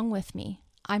something wrong with me,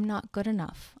 I'm not good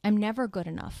enough, I'm never good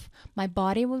enough, my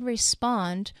body would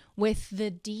respond with the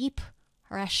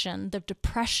depression,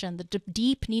 the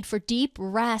deep need for deep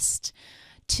rest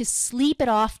to sleep it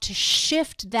off, to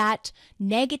shift that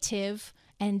negative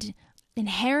and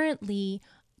inherently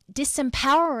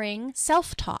disempowering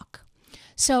self-talk.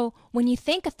 So when you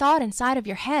think a thought inside of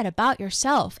your head about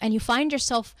yourself and you find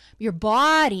yourself, your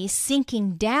body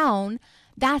sinking down,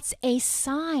 that's a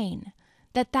sign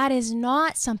that that is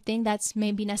not something that's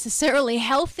maybe necessarily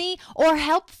healthy or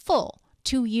helpful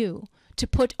to you to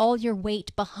put all your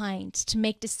weight behind, to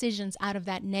make decisions out of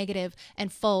that negative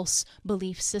and false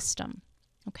belief system.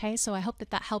 Okay, so I hope that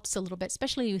that helps a little bit,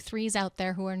 especially you threes out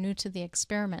there who are new to the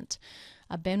experiment.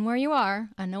 I've been where you are.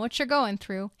 I know what you're going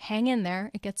through. Hang in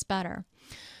there. It gets better.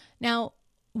 Now,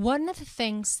 one of the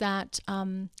things that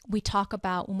we talk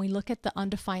about when we look at the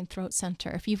undefined throat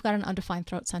center, if you've got an undefined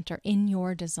throat center in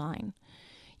your design,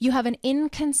 you have an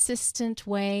inconsistent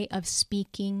way of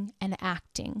speaking and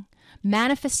acting.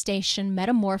 Manifestation,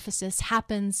 metamorphosis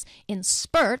happens in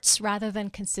spurts rather than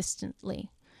consistently.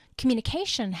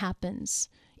 Communication happens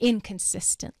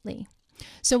inconsistently.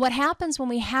 So what happens when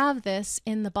we have this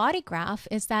in the body graph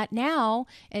is that now,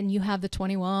 and you have the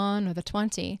 21 or the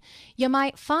 20, you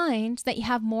might find that you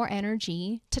have more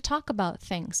energy to talk about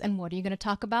things. And what are you going to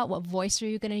talk about? What voice are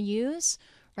you going to use?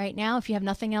 Right now, if you have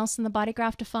nothing else in the body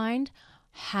graph defined,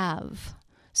 have.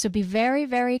 So be very,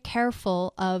 very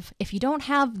careful of, if you don't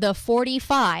have the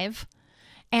 45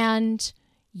 and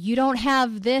you don't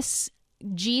have this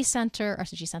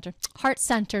heart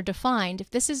center defined,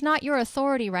 if this is not your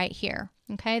authority right here,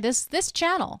 okay, this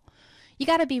channel, you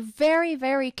got to be very,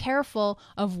 very careful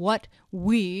of what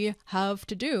we have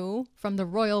to do from the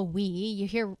royal we. You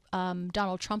hear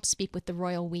Donald Trump speak with the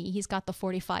royal we. He's got the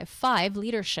 45-5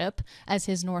 leadership as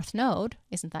his north node.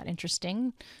 Isn't that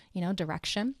interesting? You know,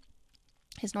 direction.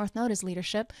 His north node is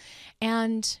leadership.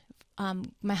 And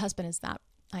my husband is that.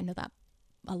 I know that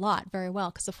a lot, very well,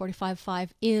 because the 45-5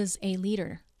 is a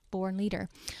leader, born leader.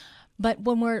 But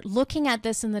when we're looking at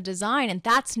this in the design, and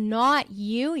that's not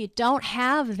you, you don't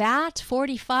have that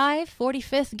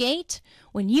 45th gate,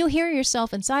 when you hear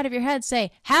yourself inside of your head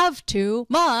say, have to,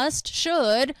 must,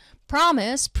 should,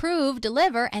 promise, prove,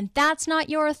 deliver, and that's not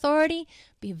your authority,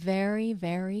 be very,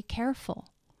 very careful.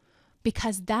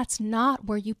 Because that's not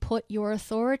where you put your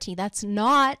authority. That's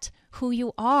not who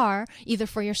you are, either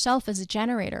for yourself as a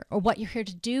generator, or what you're here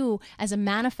to do as a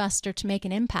manifester to make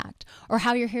an impact, or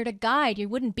how you're here to guide. You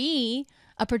wouldn't be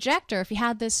a projector if you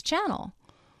had this channel.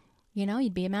 You know,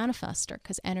 you'd be a manifester,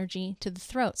 because energy to the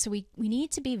throat. So we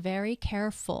need to be very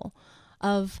careful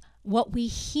of what we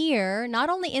hear, not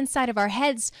only inside of our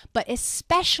heads, but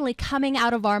especially coming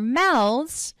out of our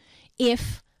mouths,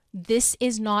 if this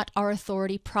is not our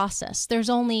authority process. There's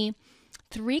only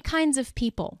 3 kinds of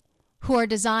people who are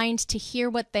designed to hear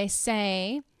what they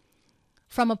say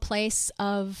from a place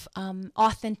of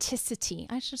authenticity.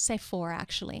 I should say 4,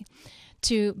 actually.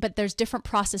 But there's different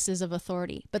processes of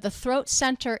authority. But the throat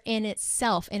center in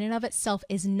itself, in and of itself,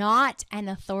 is not an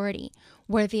authority.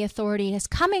 Where the authority is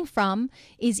coming from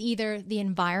is either the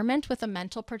environment with a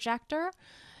mental projector,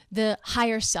 the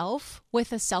higher self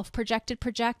with a self-projected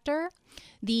projector,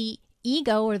 the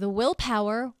ego or the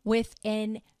willpower with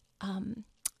an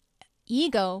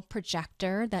ego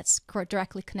projector that's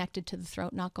directly connected to the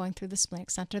throat, not going through the splenic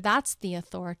center. That's the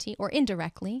authority, or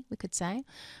indirectly, we could say.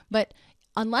 But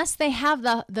unless they have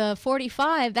the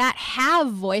 45, that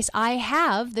have voice, I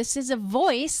have, this is a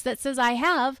voice that says I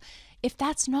have, if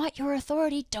that's not your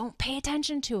authority, don't pay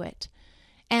attention to it.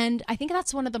 And I think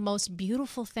that's one of the most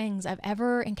beautiful things I've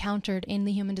ever encountered in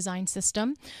the human design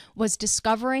system, was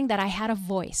discovering that I had a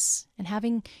voice, and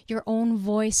having your own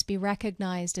voice be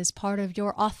recognized as part of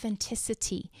your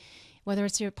authenticity, whether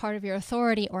it's part of your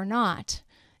authority or not.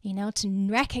 You know, to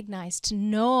recognize, to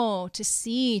know, to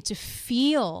see, to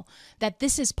feel that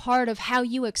this is part of how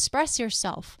you express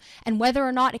yourself, and whether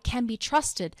or not it can be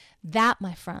trusted. That,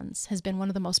 my friends, has been one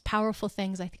of the most powerful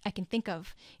things I can think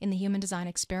of in the human design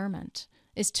experiment,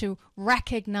 is to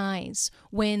recognize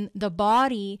when the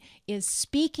body is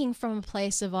speaking from a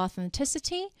place of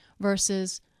authenticity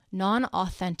versus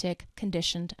non-authentic,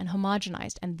 conditioned, and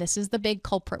homogenized. And this is the big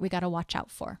culprit we got to watch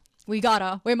out for. We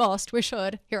must, we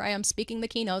should. Here I am speaking the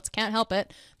keynotes, can't help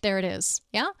it. There it is.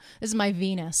 Yeah? This is my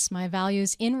Venus. My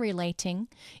values in relating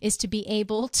is to be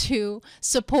able to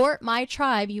support my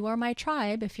tribe. You are my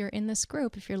tribe. If you're in this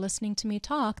group, if you're listening to me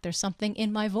talk, there's something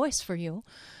in my voice for you.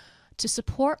 To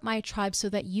support my tribe so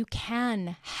that you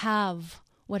can have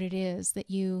what it is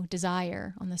that you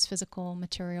desire on this physical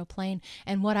material plane.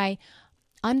 And what I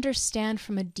understand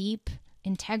from a deep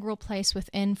integral place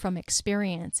within from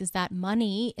experience is that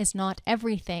money is not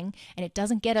everything, and it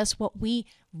doesn't get us what we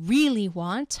really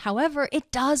want. However,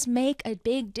 it does make a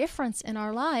big difference in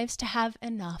our lives to have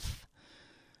enough.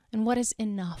 And what is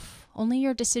enough? Only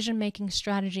your decision-making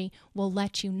strategy will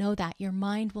let you know that. Your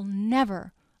mind will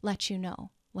never let you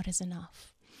know what is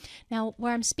enough. Now,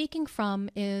 where I'm speaking from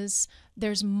is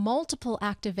there's multiple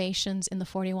activations in the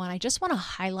 41. I just want to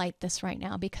highlight this right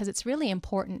now because it's really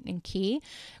important and key.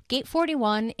 Gate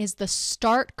 41 is the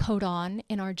start codon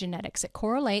in our genetics. It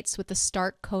correlates with the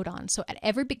start codon. So at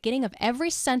every beginning of every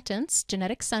sentence,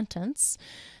 genetic sentence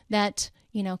that,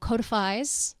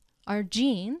 codifies our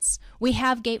genes, we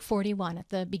have gate 41 at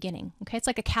the beginning. Okay, it's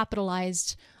like a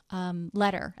capitalized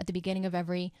letter at the beginning of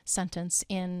every sentence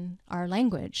in our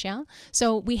language. Yeah.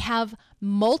 So we have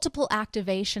multiple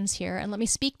activations here, and let me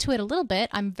speak to it a little bit.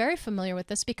 I'm very familiar with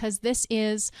this because this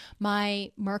is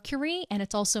my Mercury and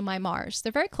it's also my Mars.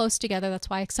 They're very close together. That's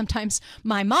why sometimes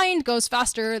my mind goes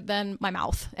faster than my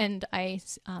mouth and I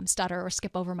stutter or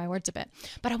skip over my words a bit.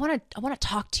 But I want to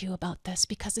talk to you about this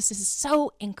because this is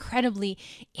so incredibly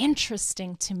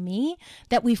interesting to me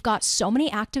that we've got so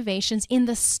many activations in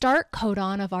the start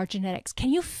codon of our genetics.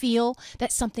 Can you feel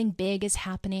that something big is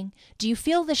happening? Do you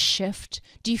feel the shift?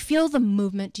 Do you feel the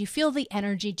movement? Do you feel the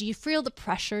energy? Do you feel the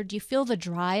pressure? Do you feel the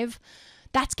drive?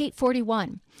 That's gate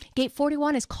 41. Gate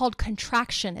 41 is called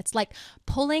contraction. It's like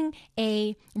pulling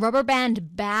a rubber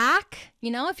band back.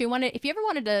 If you ever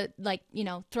wanted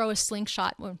to throw a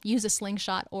slingshot or use a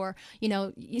slingshot, or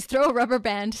you throw a rubber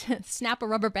band, snap a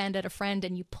rubber band at a friend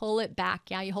and you pull it back.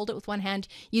 Yeah, you hold it with one hand,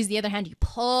 use the other hand, you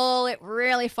pull it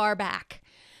really far back.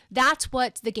 That's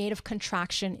what the gate of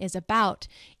contraction is about.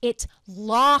 It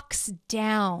locks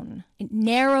down, it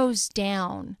narrows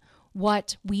down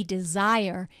what we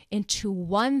desire into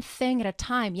one thing at a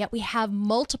time, yet we have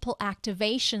multiple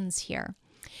activations here.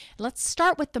 Let's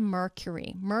start with the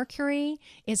Mercury. Mercury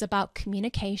is about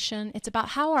communication. It's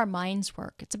about how our minds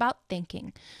work. It's about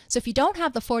thinking. So if you don't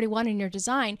have the 41 in your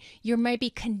design, you may be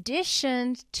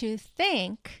conditioned to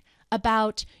think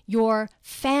about your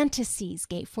fantasies.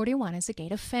 Gate 41 is a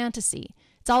gate of fantasy.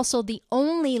 It's also the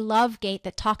only love gate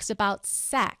that talks about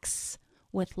sex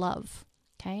with love.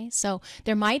 Okay, so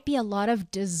there might be a lot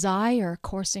of desire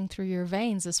coursing through your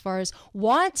veins as far as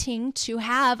wanting to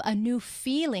have a new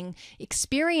feeling,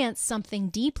 experience something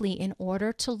deeply in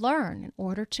order to learn, in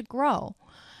order to grow.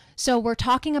 So we're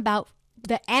talking about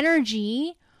the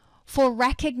energy for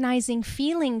recognizing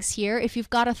feelings here if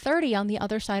you've got a 30 on the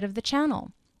other side of the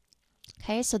channel.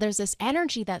 Okay, so there's this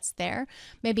energy that's there,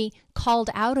 maybe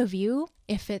called out of you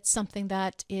if it's something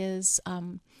that is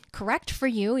correct for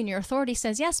you and your authority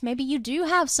says, yes, maybe you do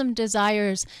have some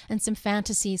desires and some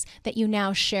fantasies that you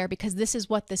now share, because this is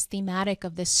what this thematic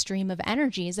of this stream of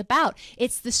energy is about.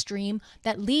 It's the stream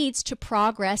that leads to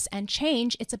progress and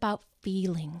change. It's about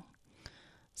feeling.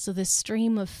 So this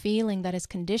stream of feeling that is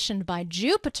conditioned by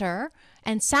Jupiter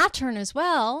and Saturn as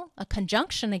well, a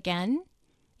conjunction again.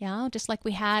 Yeah, just like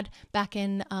we had back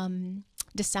in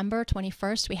December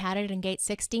 21st, we had it in gate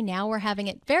 60. Now we're having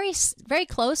it very, very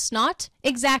close, not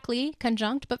exactly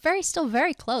conjunct, but still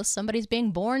very close. Somebody's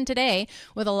being born today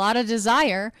with a lot of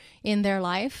desire in their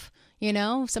life.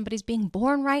 Somebody's being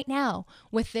born right now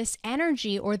with this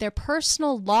energy or their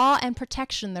personal law and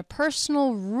protection, their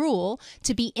personal rule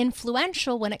to be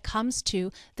influential when it comes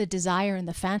to the desire and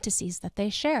the fantasies that they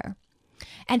share.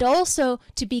 And also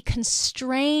to be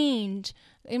constrained,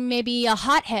 maybe a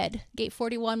hothead. Gate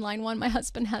 41, line 1, my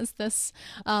husband has this,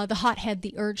 the hothead,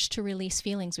 the urge to release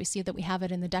feelings. We see that we have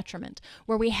it in the detriment,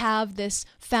 where we have this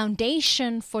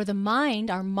foundation for the mind,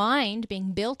 our mind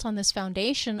being built on this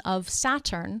foundation of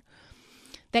Saturn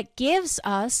that gives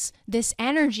us this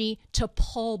energy to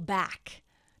pull back,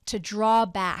 to draw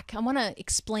back. I want to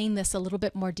explain this a little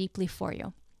bit more deeply for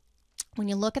you. When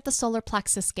you look at the solar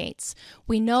plexus gates,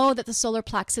 we know that the solar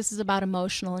plexus is about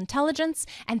emotional intelligence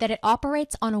and that it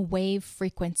operates on a wave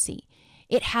frequency.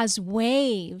 It has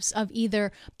waves of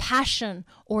either passion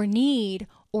or need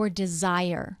or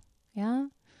desire. Yeah?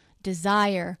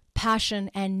 Desire, passion,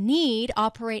 and need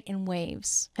operate in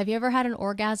waves. Have you ever had an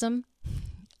orgasm?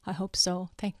 I hope so.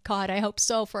 Thank God. I hope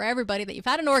so for everybody that you've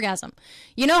had an orgasm.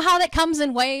 You know how that comes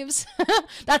in waves?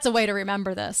 That's a way to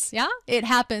remember this. Yeah? It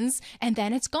happens and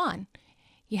then it's gone.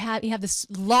 You have this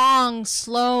long,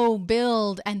 slow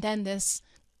build and then this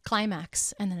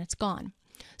climax and then it's gone.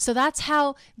 So that's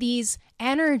how these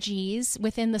energies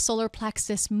within the solar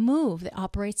plexus move. It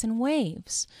operates in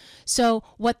waves. So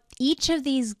what each of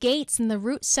these gates in the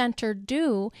root center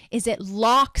do is it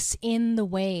locks in the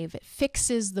wave. It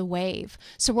fixes the wave.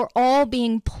 So we're all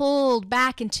being pulled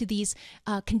back into these,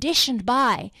 conditioned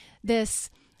by this,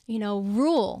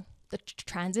 rule. The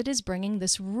transit is bringing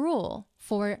this rule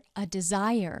for a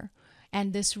desire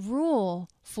and this rule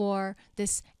for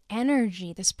this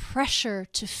energy, this pressure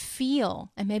to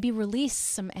feel and maybe release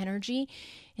some energy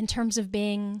in terms of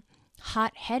being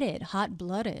hot-headed,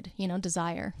 hot-blooded,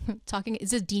 desire. Talking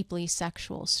is a deeply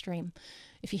sexual stream.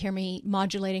 If you hear me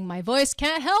modulating my voice,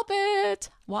 can't help it.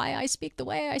 Why I speak the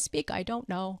way I speak, I don't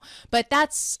know. But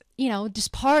that's,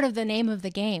 just part of the name of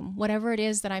the game. Whatever it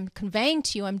is that I'm conveying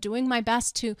to you, I'm doing my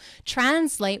best to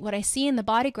translate what I see in the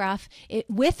body graph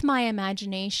with my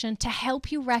imagination to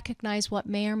help you recognize what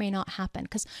may or may not happen.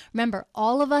 Because remember,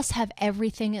 all of us have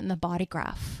everything in the body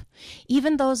graph.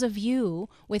 Even those of you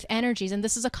with energies, and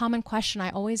this is a common question I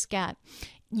always get,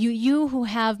 you who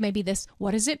have maybe this,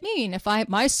 what does it mean if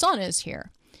my sun is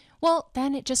here? Well,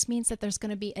 then it just means that there's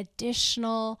going to be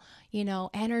additional,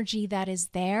 energy that is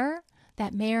there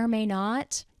that may or may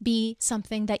not be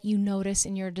something that you notice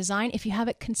in your design. If you have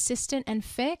it consistent and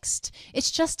fixed, it's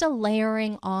just a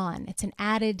layering on. It's an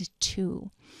added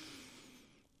to.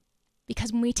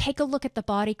 Because when we take a look at the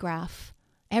body graph,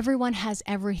 everyone has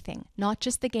everything, not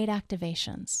just the gate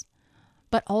activations,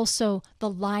 but also the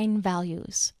line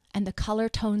values and the color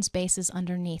tone spaces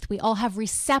underneath. We all have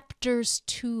receptors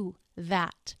to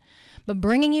that. But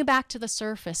bringing you back to the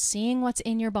surface, seeing what's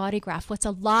in your body graph, what's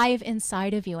alive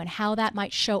inside of you, and how that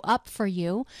might show up for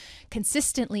you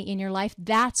consistently in your life,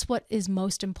 that's what is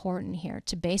most important here,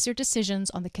 to base your decisions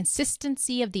on the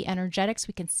consistency of the energetics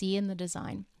we can see in the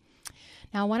design.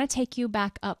 Now, I want to take you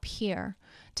back up here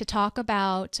to talk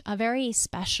about a very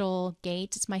special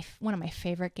gate. It's one of my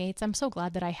favorite gates. I'm so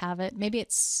glad that I have it. Maybe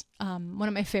it's one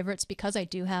of my favorites because I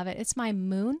do have it. It's my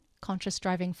moon, conscious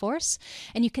driving force.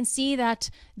 And you can see that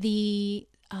the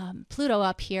Pluto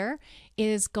up here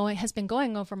has been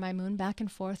going over my moon back and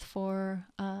forth for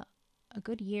a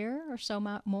good year or so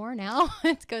more now.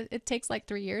 It takes like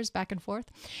 3 years back and forth.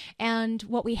 And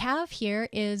what we have here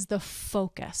is the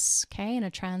focus, okay? In a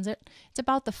transit, it's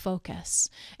about the focus.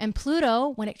 And Pluto,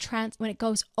 when it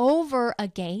goes over a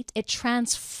gate, it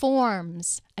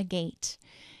transforms a gate.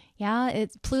 Yeah,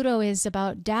 Pluto is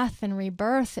about death and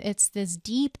rebirth. It's this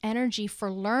deep energy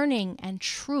for learning and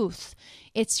truth.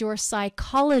 It's your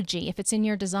psychology. If it's in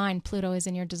your design, Pluto is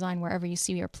in your design wherever you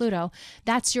see your Pluto.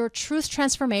 That's your truth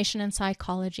transformation and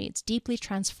psychology. It's deeply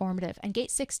transformative. And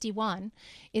gate 61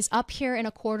 is up here in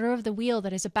a quarter of the wheel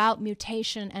that is about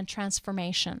mutation and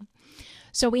transformation.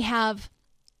 So we have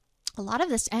a lot of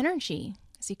this energy,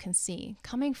 as you can see,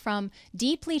 coming from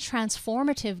deeply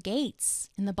transformative gates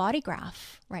in the body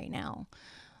graph right now.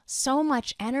 So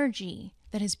much energy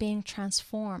that is being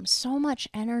transformed, so much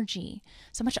energy,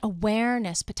 so much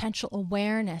awareness, potential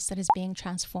awareness that is being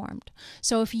transformed.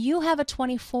 So if you have a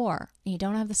 24 and you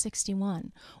don't have the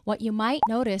 61, what you might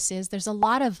notice is there's a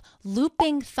lot of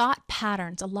looping thought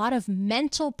patterns, a lot of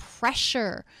mental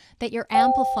pressure that you're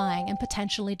amplifying and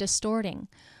potentially distorting,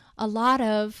 a lot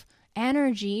of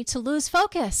energy to lose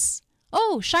focus.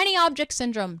 Oh, shiny object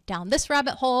syndrome, down this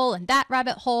rabbit hole and that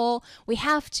rabbit hole. We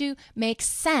have to make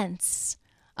sense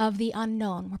of the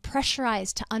unknown. We're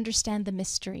pressurized to understand the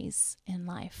mysteries in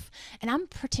life. And I'm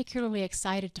particularly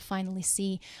excited to finally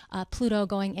see Pluto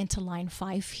going into line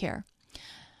 5 here.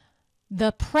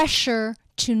 The pressure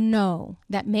to know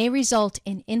that may result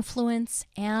in influence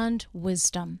and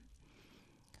wisdom.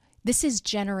 This is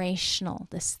generational,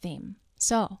 this theme.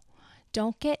 So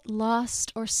don't get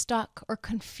lost or stuck or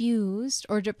confused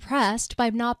or depressed by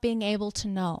not being able to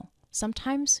know.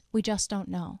 Sometimes we just don't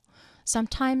know.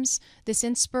 Sometimes this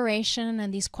inspiration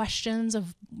and these questions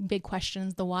of big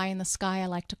questions, the why in the sky I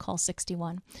like to call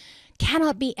 61,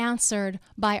 cannot be answered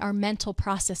by our mental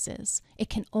processes. It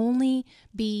can only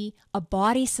be a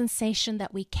body sensation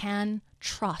that we can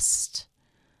trust.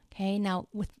 Okay, now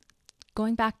with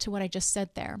going back to what I just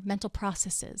said there, mental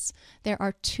processes, there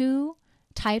are two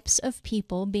types of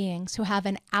people, beings, who have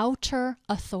an outer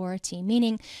authority,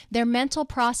 meaning their mental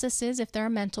processes, if they're a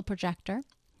mental projector,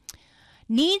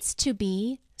 needs to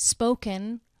be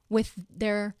spoken with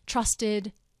their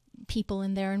trusted people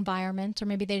in their environment, or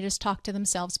maybe they just talk to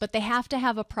themselves, but they have to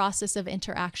have a process of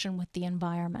interaction with the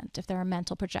environment if they're a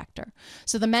mental projector.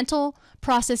 So the mental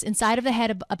process inside of the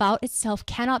head about itself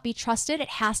cannot be trusted. It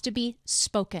has to be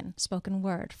spoken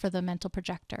word for the mental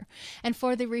projector. And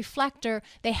for the reflector,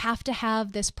 they have to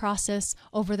have this process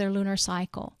over their lunar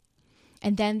cycle.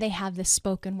 And then they have this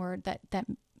spoken word that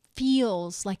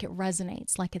feels like it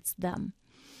resonates, like it's them.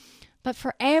 But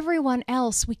for everyone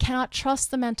else, we cannot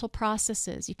trust the mental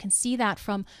processes. You can see that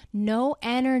from no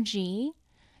energy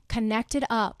connected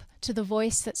up to the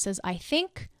voice that says, I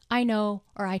think, I know,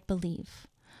 or I believe.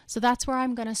 So that's where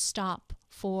I'm going to stop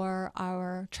for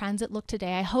our transit look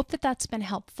today. I hope that that's been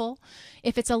helpful.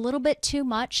 If it's a little bit too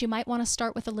much, you might want to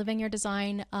start with a Living Your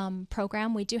Design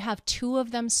program. We do have 2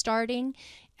 of them starting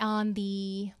on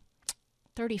the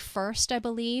 31st, I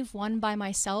believe, one by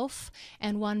myself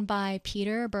and one by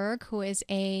Peter Berg, who is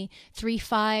a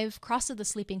 3-5 Cross of the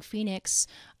Sleeping Phoenix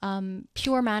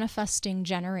pure manifesting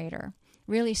generator.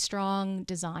 Really strong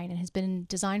design and has been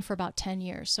designed for about 10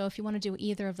 years. So if you want to do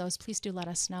either of those, please do let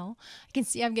us know. I can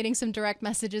see I'm getting some direct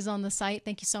messages on the site.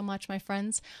 Thank you so much, my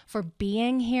friends, for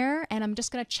being here. And I'm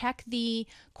just going to check the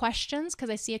questions because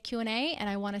I see a Q&A and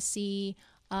I want to see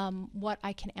what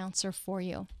I can answer for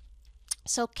you.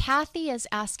 So Kathy is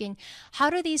asking, how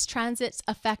do these transits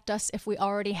affect us if we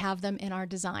already have them in our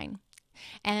design?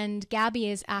 And Gabby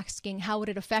is asking, how would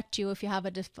it affect you if you have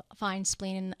a defined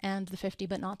spleen and the 50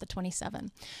 but not the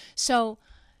 27? So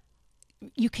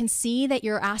you can see that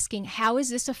you're asking, how is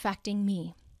this affecting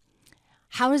me?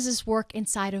 How does this work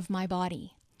inside of my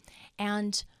body?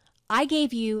 And I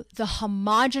gave you the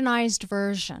homogenized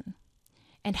version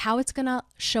and how it's going to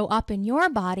show up in your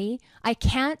body. I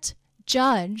can't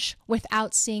judge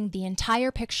without seeing the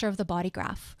entire picture of the body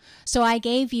graph. So I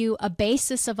gave you a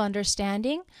basis of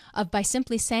understanding by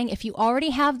simply saying, if you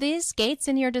already have these gates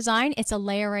in your design, it's a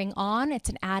layering on, it's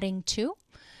an adding to.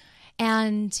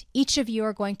 And each of you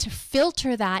are going to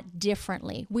filter that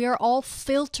differently. We are all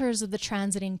filters of the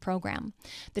transiting program.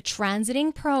 The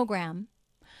transiting program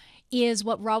is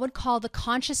what Ra would call the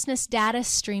consciousness data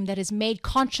stream that is made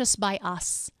conscious by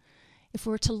us. If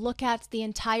we were to look at the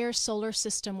entire solar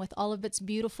system with all of its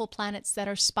beautiful planets that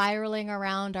are spiraling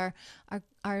around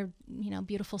our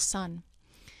beautiful sun,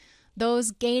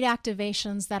 those gate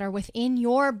activations that are within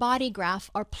your body graph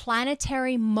are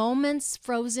planetary moments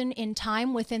frozen in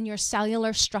time within your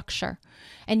cellular structure.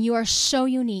 And you are so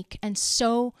unique and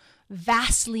so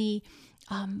vastly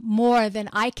more than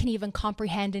I can even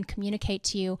comprehend and communicate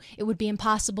to you. It would be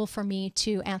impossible for me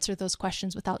to answer those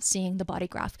questions without seeing the body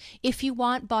graph. If you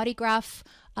want body graph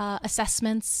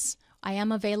assessments, I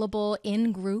am available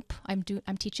in group. I'm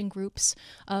teaching groups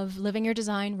of Living Your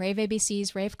Design, Rave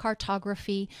ABCs, Rave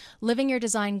Cartography, Living Your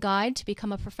Design Guide to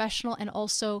become a professional, and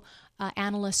also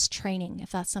analyst training,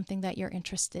 if that's something that you're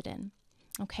interested in.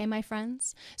 Okay, my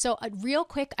friends. So real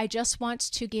quick, I just want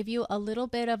to give you a little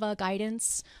bit of a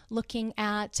guidance looking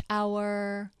at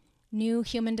our new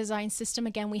human design system.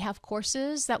 Again, we have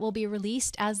courses that will be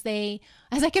released as I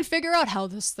can figure out how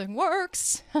this thing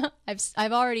works.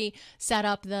 I've already set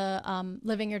up the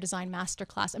Living Your Design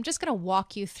Masterclass. I'm just going to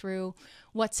walk you through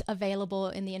what's available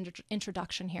in the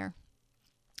introduction here.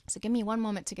 So give me one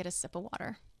moment to get a sip of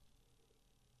water.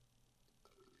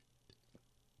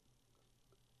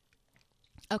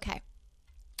 Okay,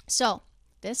 so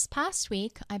this past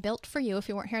week, I built for you, if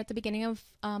you weren't here at the beginning of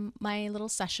my little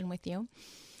session with you,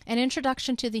 an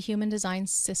introduction to the human design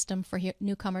system for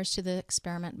newcomers to the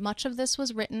experiment. Much of this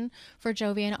was written for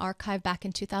Jovian Archive back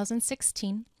in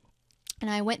 2016. And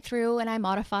I went through and I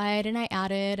modified and I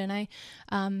added and I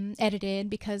edited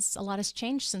because a lot has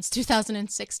changed since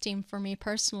 2016 for me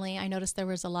personally. I noticed there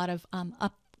was a lot of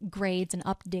upgrades and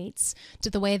updates to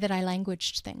the way that I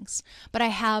languaged things. But I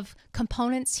have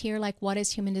components here like what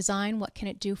is human design, what can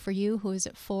it do for you, who is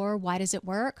it for, why does it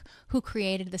work, who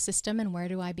created the system, and where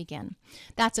do I begin.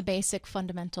 That's a basic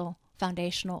fundamental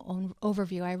foundational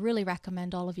overview. I really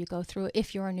recommend all of you go through it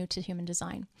if you're new to human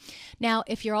design. Now,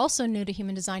 if you're also new to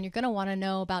human design, you're going to want to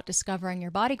know about discovering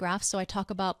your body graph. So I talk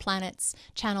about planets,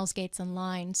 channels, gates, and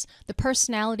lines, the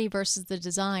personality versus the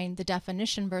design, the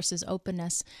definition versus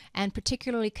openness, and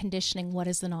particularly conditioning, what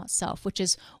is the not self, which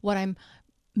is what I'm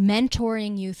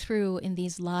mentoring you through in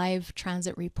these live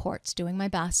transit reports, doing my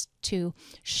best to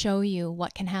show you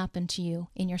what can happen to you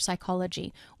in your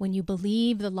psychology when you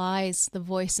believe the lies, the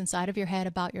voice inside of your head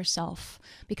about yourself.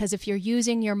 Because if you're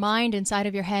using your mind inside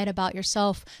of your head about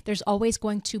yourself, there's always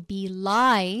going to be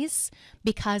lies,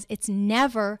 because it's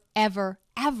never, ever,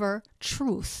 ever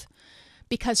truth.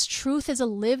 Because truth is a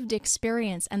lived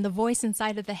experience, and the voice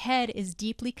inside of the head is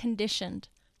deeply conditioned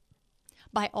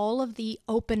by all of the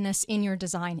openness in your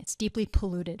design. It's deeply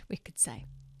polluted, we could say.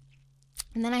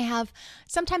 And then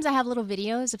sometimes I have little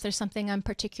videos if there's something I'm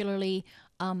particularly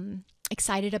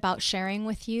excited about sharing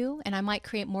with you, and I might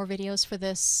create more videos for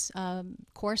this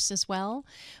course as well.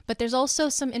 But there's also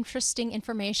some interesting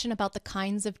information about the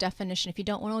kinds of definition. If you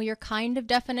don't know your kind of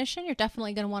definition, you're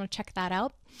definitely going to want to check that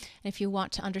out. And if you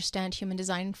want to understand human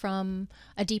design from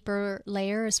a deeper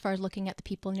layer as far as looking at the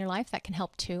people in your life, that can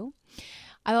help too.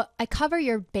 I cover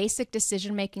your basic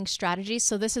decision-making strategies.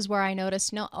 So this is where I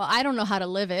noticed, I don't know how to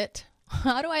live it.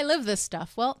 How do I live this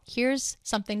stuff? Well, here's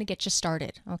something to get you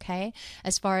started, okay?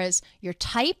 As far as your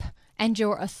type and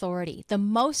your authority. The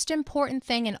most important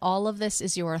thing in all of this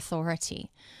is your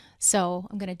authority. So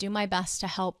I'm going to do my best to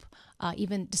help,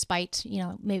 even despite,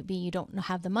 maybe you don't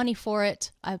have the money for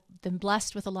it. I've been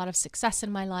blessed with a lot of success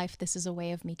in my life. This is a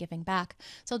way of me giving back.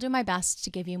 So I'll do my best to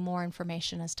give you more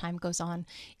information as time goes on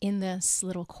in this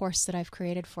little course that I've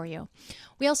created for you.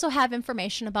 We also have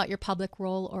information about your public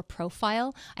role or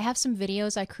profile. I have some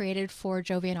videos I created for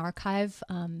Jovian Archive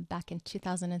back in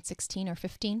 2016 or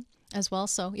 15 as well.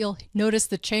 So you'll notice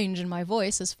the change in my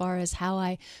voice as far as how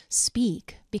I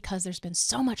speak, because there's been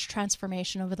so much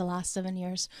transformation over the last 7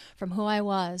 years from who I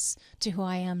was to who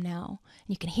I am now. And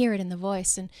you can hear it in the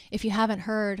voice. And if you haven't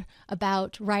heard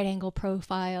about right angle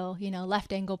profile,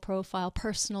 left angle profile,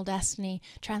 personal destiny,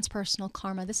 transpersonal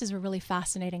karma, this is a really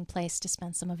fascinating place to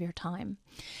spend some of your time.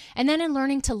 And then in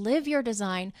learning to live your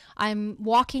design, I'm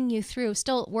walking you through,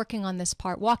 still working on this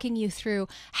part, walking you through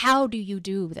how do you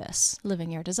do this,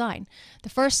 living your design. The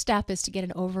first step is to get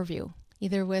an overview,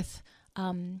 either with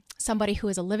somebody who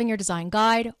is a living your design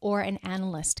guide or an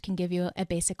analyst can give you a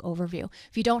basic overview.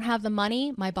 If you don't have the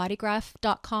money,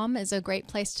 mybodygraph.com is a great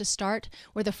place to start,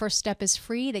 where the first step is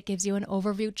free. That gives you an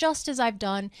overview, just as I've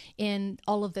done in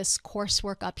all of this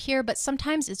coursework up here. But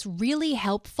sometimes it's really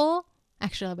helpful.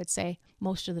 Actually, I would say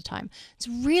most of the time, it's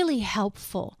really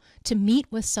helpful to meet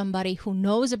with somebody who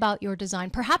knows about your design,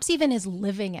 perhaps even is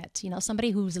living it,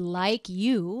 somebody who's like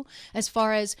you as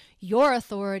far as your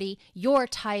authority, your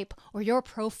type, or your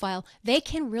profile. They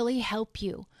can really help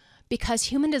you, because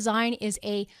human design is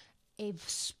a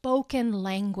spoken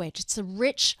language. It's a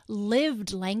rich,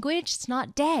 lived language. It's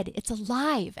not dead. It's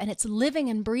alive, and it's living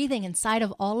and breathing inside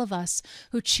of all of us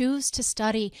who choose to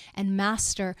study and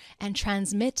master and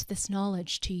transmit this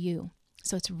knowledge to you.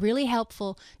 So it's really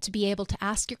helpful to be able to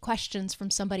ask your questions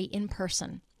from somebody in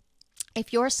person.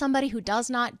 If you're somebody who does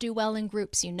not do well in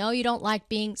groups, you don't like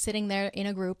sitting there in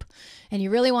a group, and you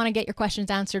really want to get your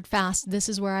questions answered fast, this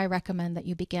is where I recommend that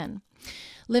you begin.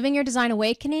 Living Your Design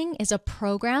Awakening is a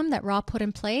program that Ra put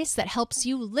in place that helps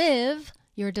you live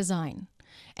your design.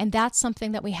 And that's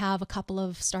something that we have a couple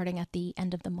of starting at the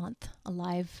end of the month, a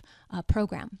live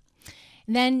program.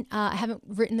 And then I haven't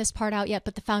written this part out yet,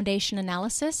 but the foundation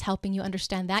analysis, helping you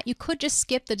understand that. You could just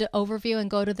skip the overview and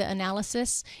go to the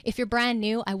analysis. If you're brand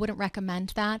new, I wouldn't recommend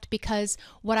that, because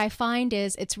what I find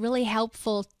is it's really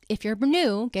helpful if you're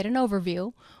new, get an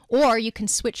overview, or you can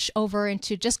switch over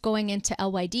into just going into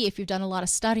LYD if you've done a lot of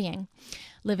studying,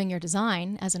 Living Your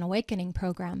Design as an awakening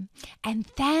program,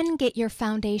 and then get your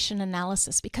foundation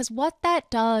analysis, because what that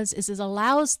does is it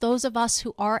allows those of us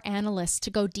who are analysts to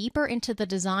go deeper into the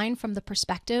design from the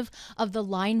perspective of the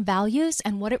line values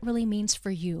and what it really means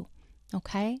for you.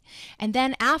 Okay. And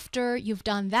then after you've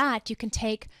done that, you can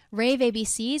take Rave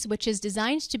ABCs, which is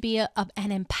designed to be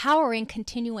an empowering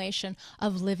continuation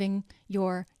of living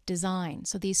your design.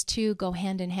 So these two go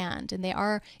hand in hand, and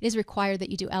it is required that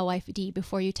you do LYD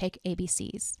before you take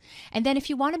ABCs. And then if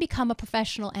you want to become a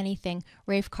professional anything,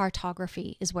 Rave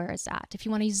Cartography is where it's at. If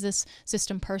you want to use this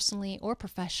system personally or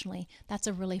professionally, that's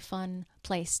a really fun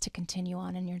place to continue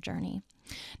on in your journey.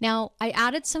 Now, I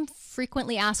added some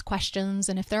frequently asked questions,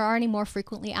 and if there are any more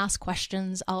frequently asked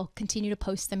questions, I'll continue to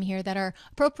post them here that are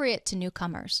appropriate to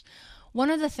newcomers. One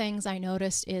of the things I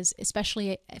noticed is,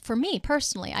 especially for me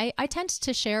personally, I tend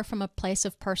to share from a place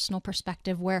of personal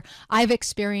perspective where I've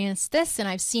experienced this and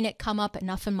I've seen it come up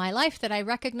enough in my life that I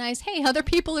recognize, hey, other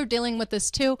people are dealing with this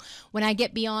too. When I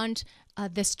get beyond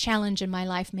this challenge in my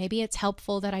life, maybe it's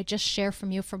helpful that I just share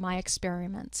from you from my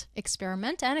experiment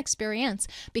and experience,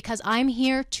 because I'm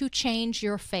here to change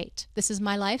your fate. This is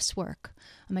my life's work.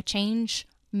 I'm a change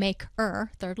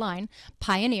maker, third line.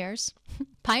 Pioneers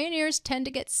tend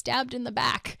to get stabbed in the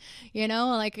back,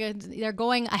 like they're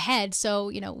going ahead.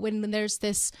 So, when there's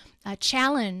this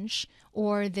challenge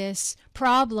or this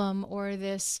problem or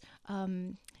this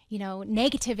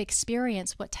negative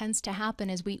experience, what tends to happen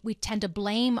is we tend to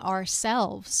blame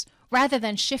ourselves rather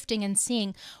than shifting and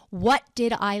seeing, what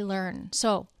did I learn?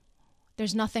 So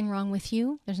there's nothing wrong with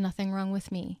you. There's nothing wrong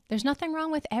with me. There's nothing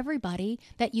wrong with everybody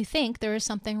that you think there is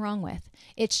something wrong with.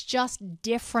 It's just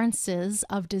differences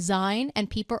of design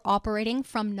and people operating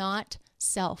from not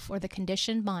self or the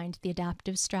conditioned mind, the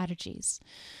adaptive strategies.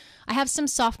 I have some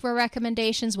software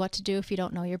recommendations, what to do if you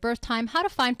don't know your birth time, how to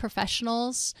find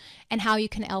professionals, and how you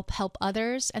can help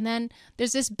others. And then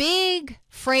there's this big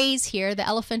phrase here, the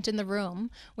elephant in the room.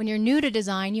 When you're new to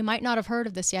design, you might not have heard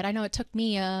of this yet. I know it took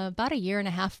me about 1.5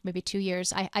 years, maybe 2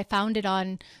 years. I found it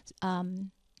on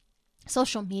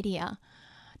social media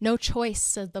No choice,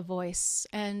 said the voice.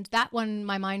 And that one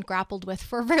my mind grappled with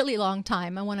for a really long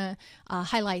time. I want to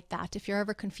highlight that. If you're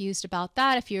ever confused about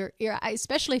that, if you're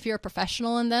especially if you're a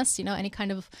professional in this, any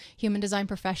kind of human design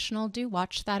professional, do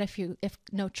watch that if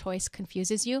no choice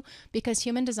confuses you, because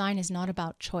human design is not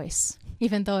about choice,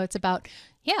 even though it's about,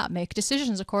 make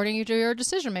decisions according to your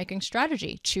decision-making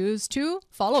strategy. Choose to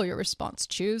follow your response.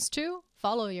 Choose to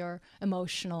follow your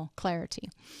emotional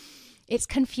clarity. It's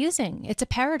confusing. It's a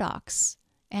paradox,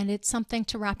 and it's something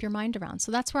to wrap your mind around.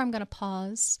 So that's where I'm going to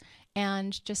pause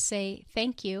and just say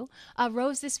thank you.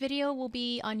 Rose, this video will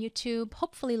be on YouTube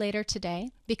hopefully later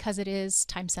today because it is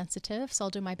time sensitive, so I'll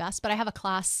do my best. But I have a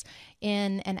class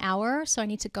in an hour, so I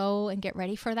need to go and get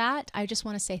ready for that. I just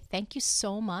want to say thank you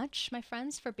so much, my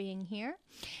friends, for being here.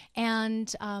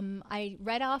 And I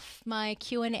read off my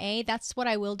Q&A. That's what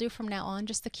I will do from now on,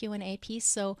 just the Q&A piece.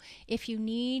 So if you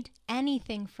need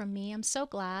anything from me, I'm so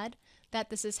glad that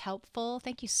this is helpful.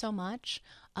 Thank you so much.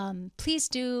 Please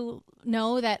do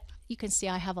know that you can see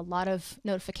I have a lot of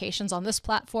notifications on this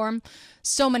platform,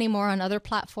 so many more on other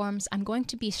platforms. I'm going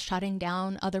to be shutting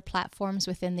down other platforms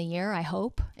within the year, I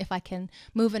hope, if I can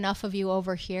move enough of you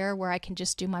over here where I can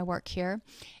just do my work here.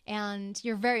 And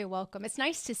you're very welcome. It's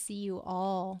nice to see you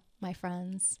all, my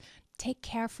friends. Take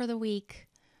care for the week.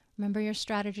 Remember your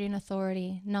strategy and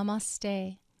authority.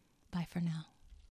 Namaste. Bye for now.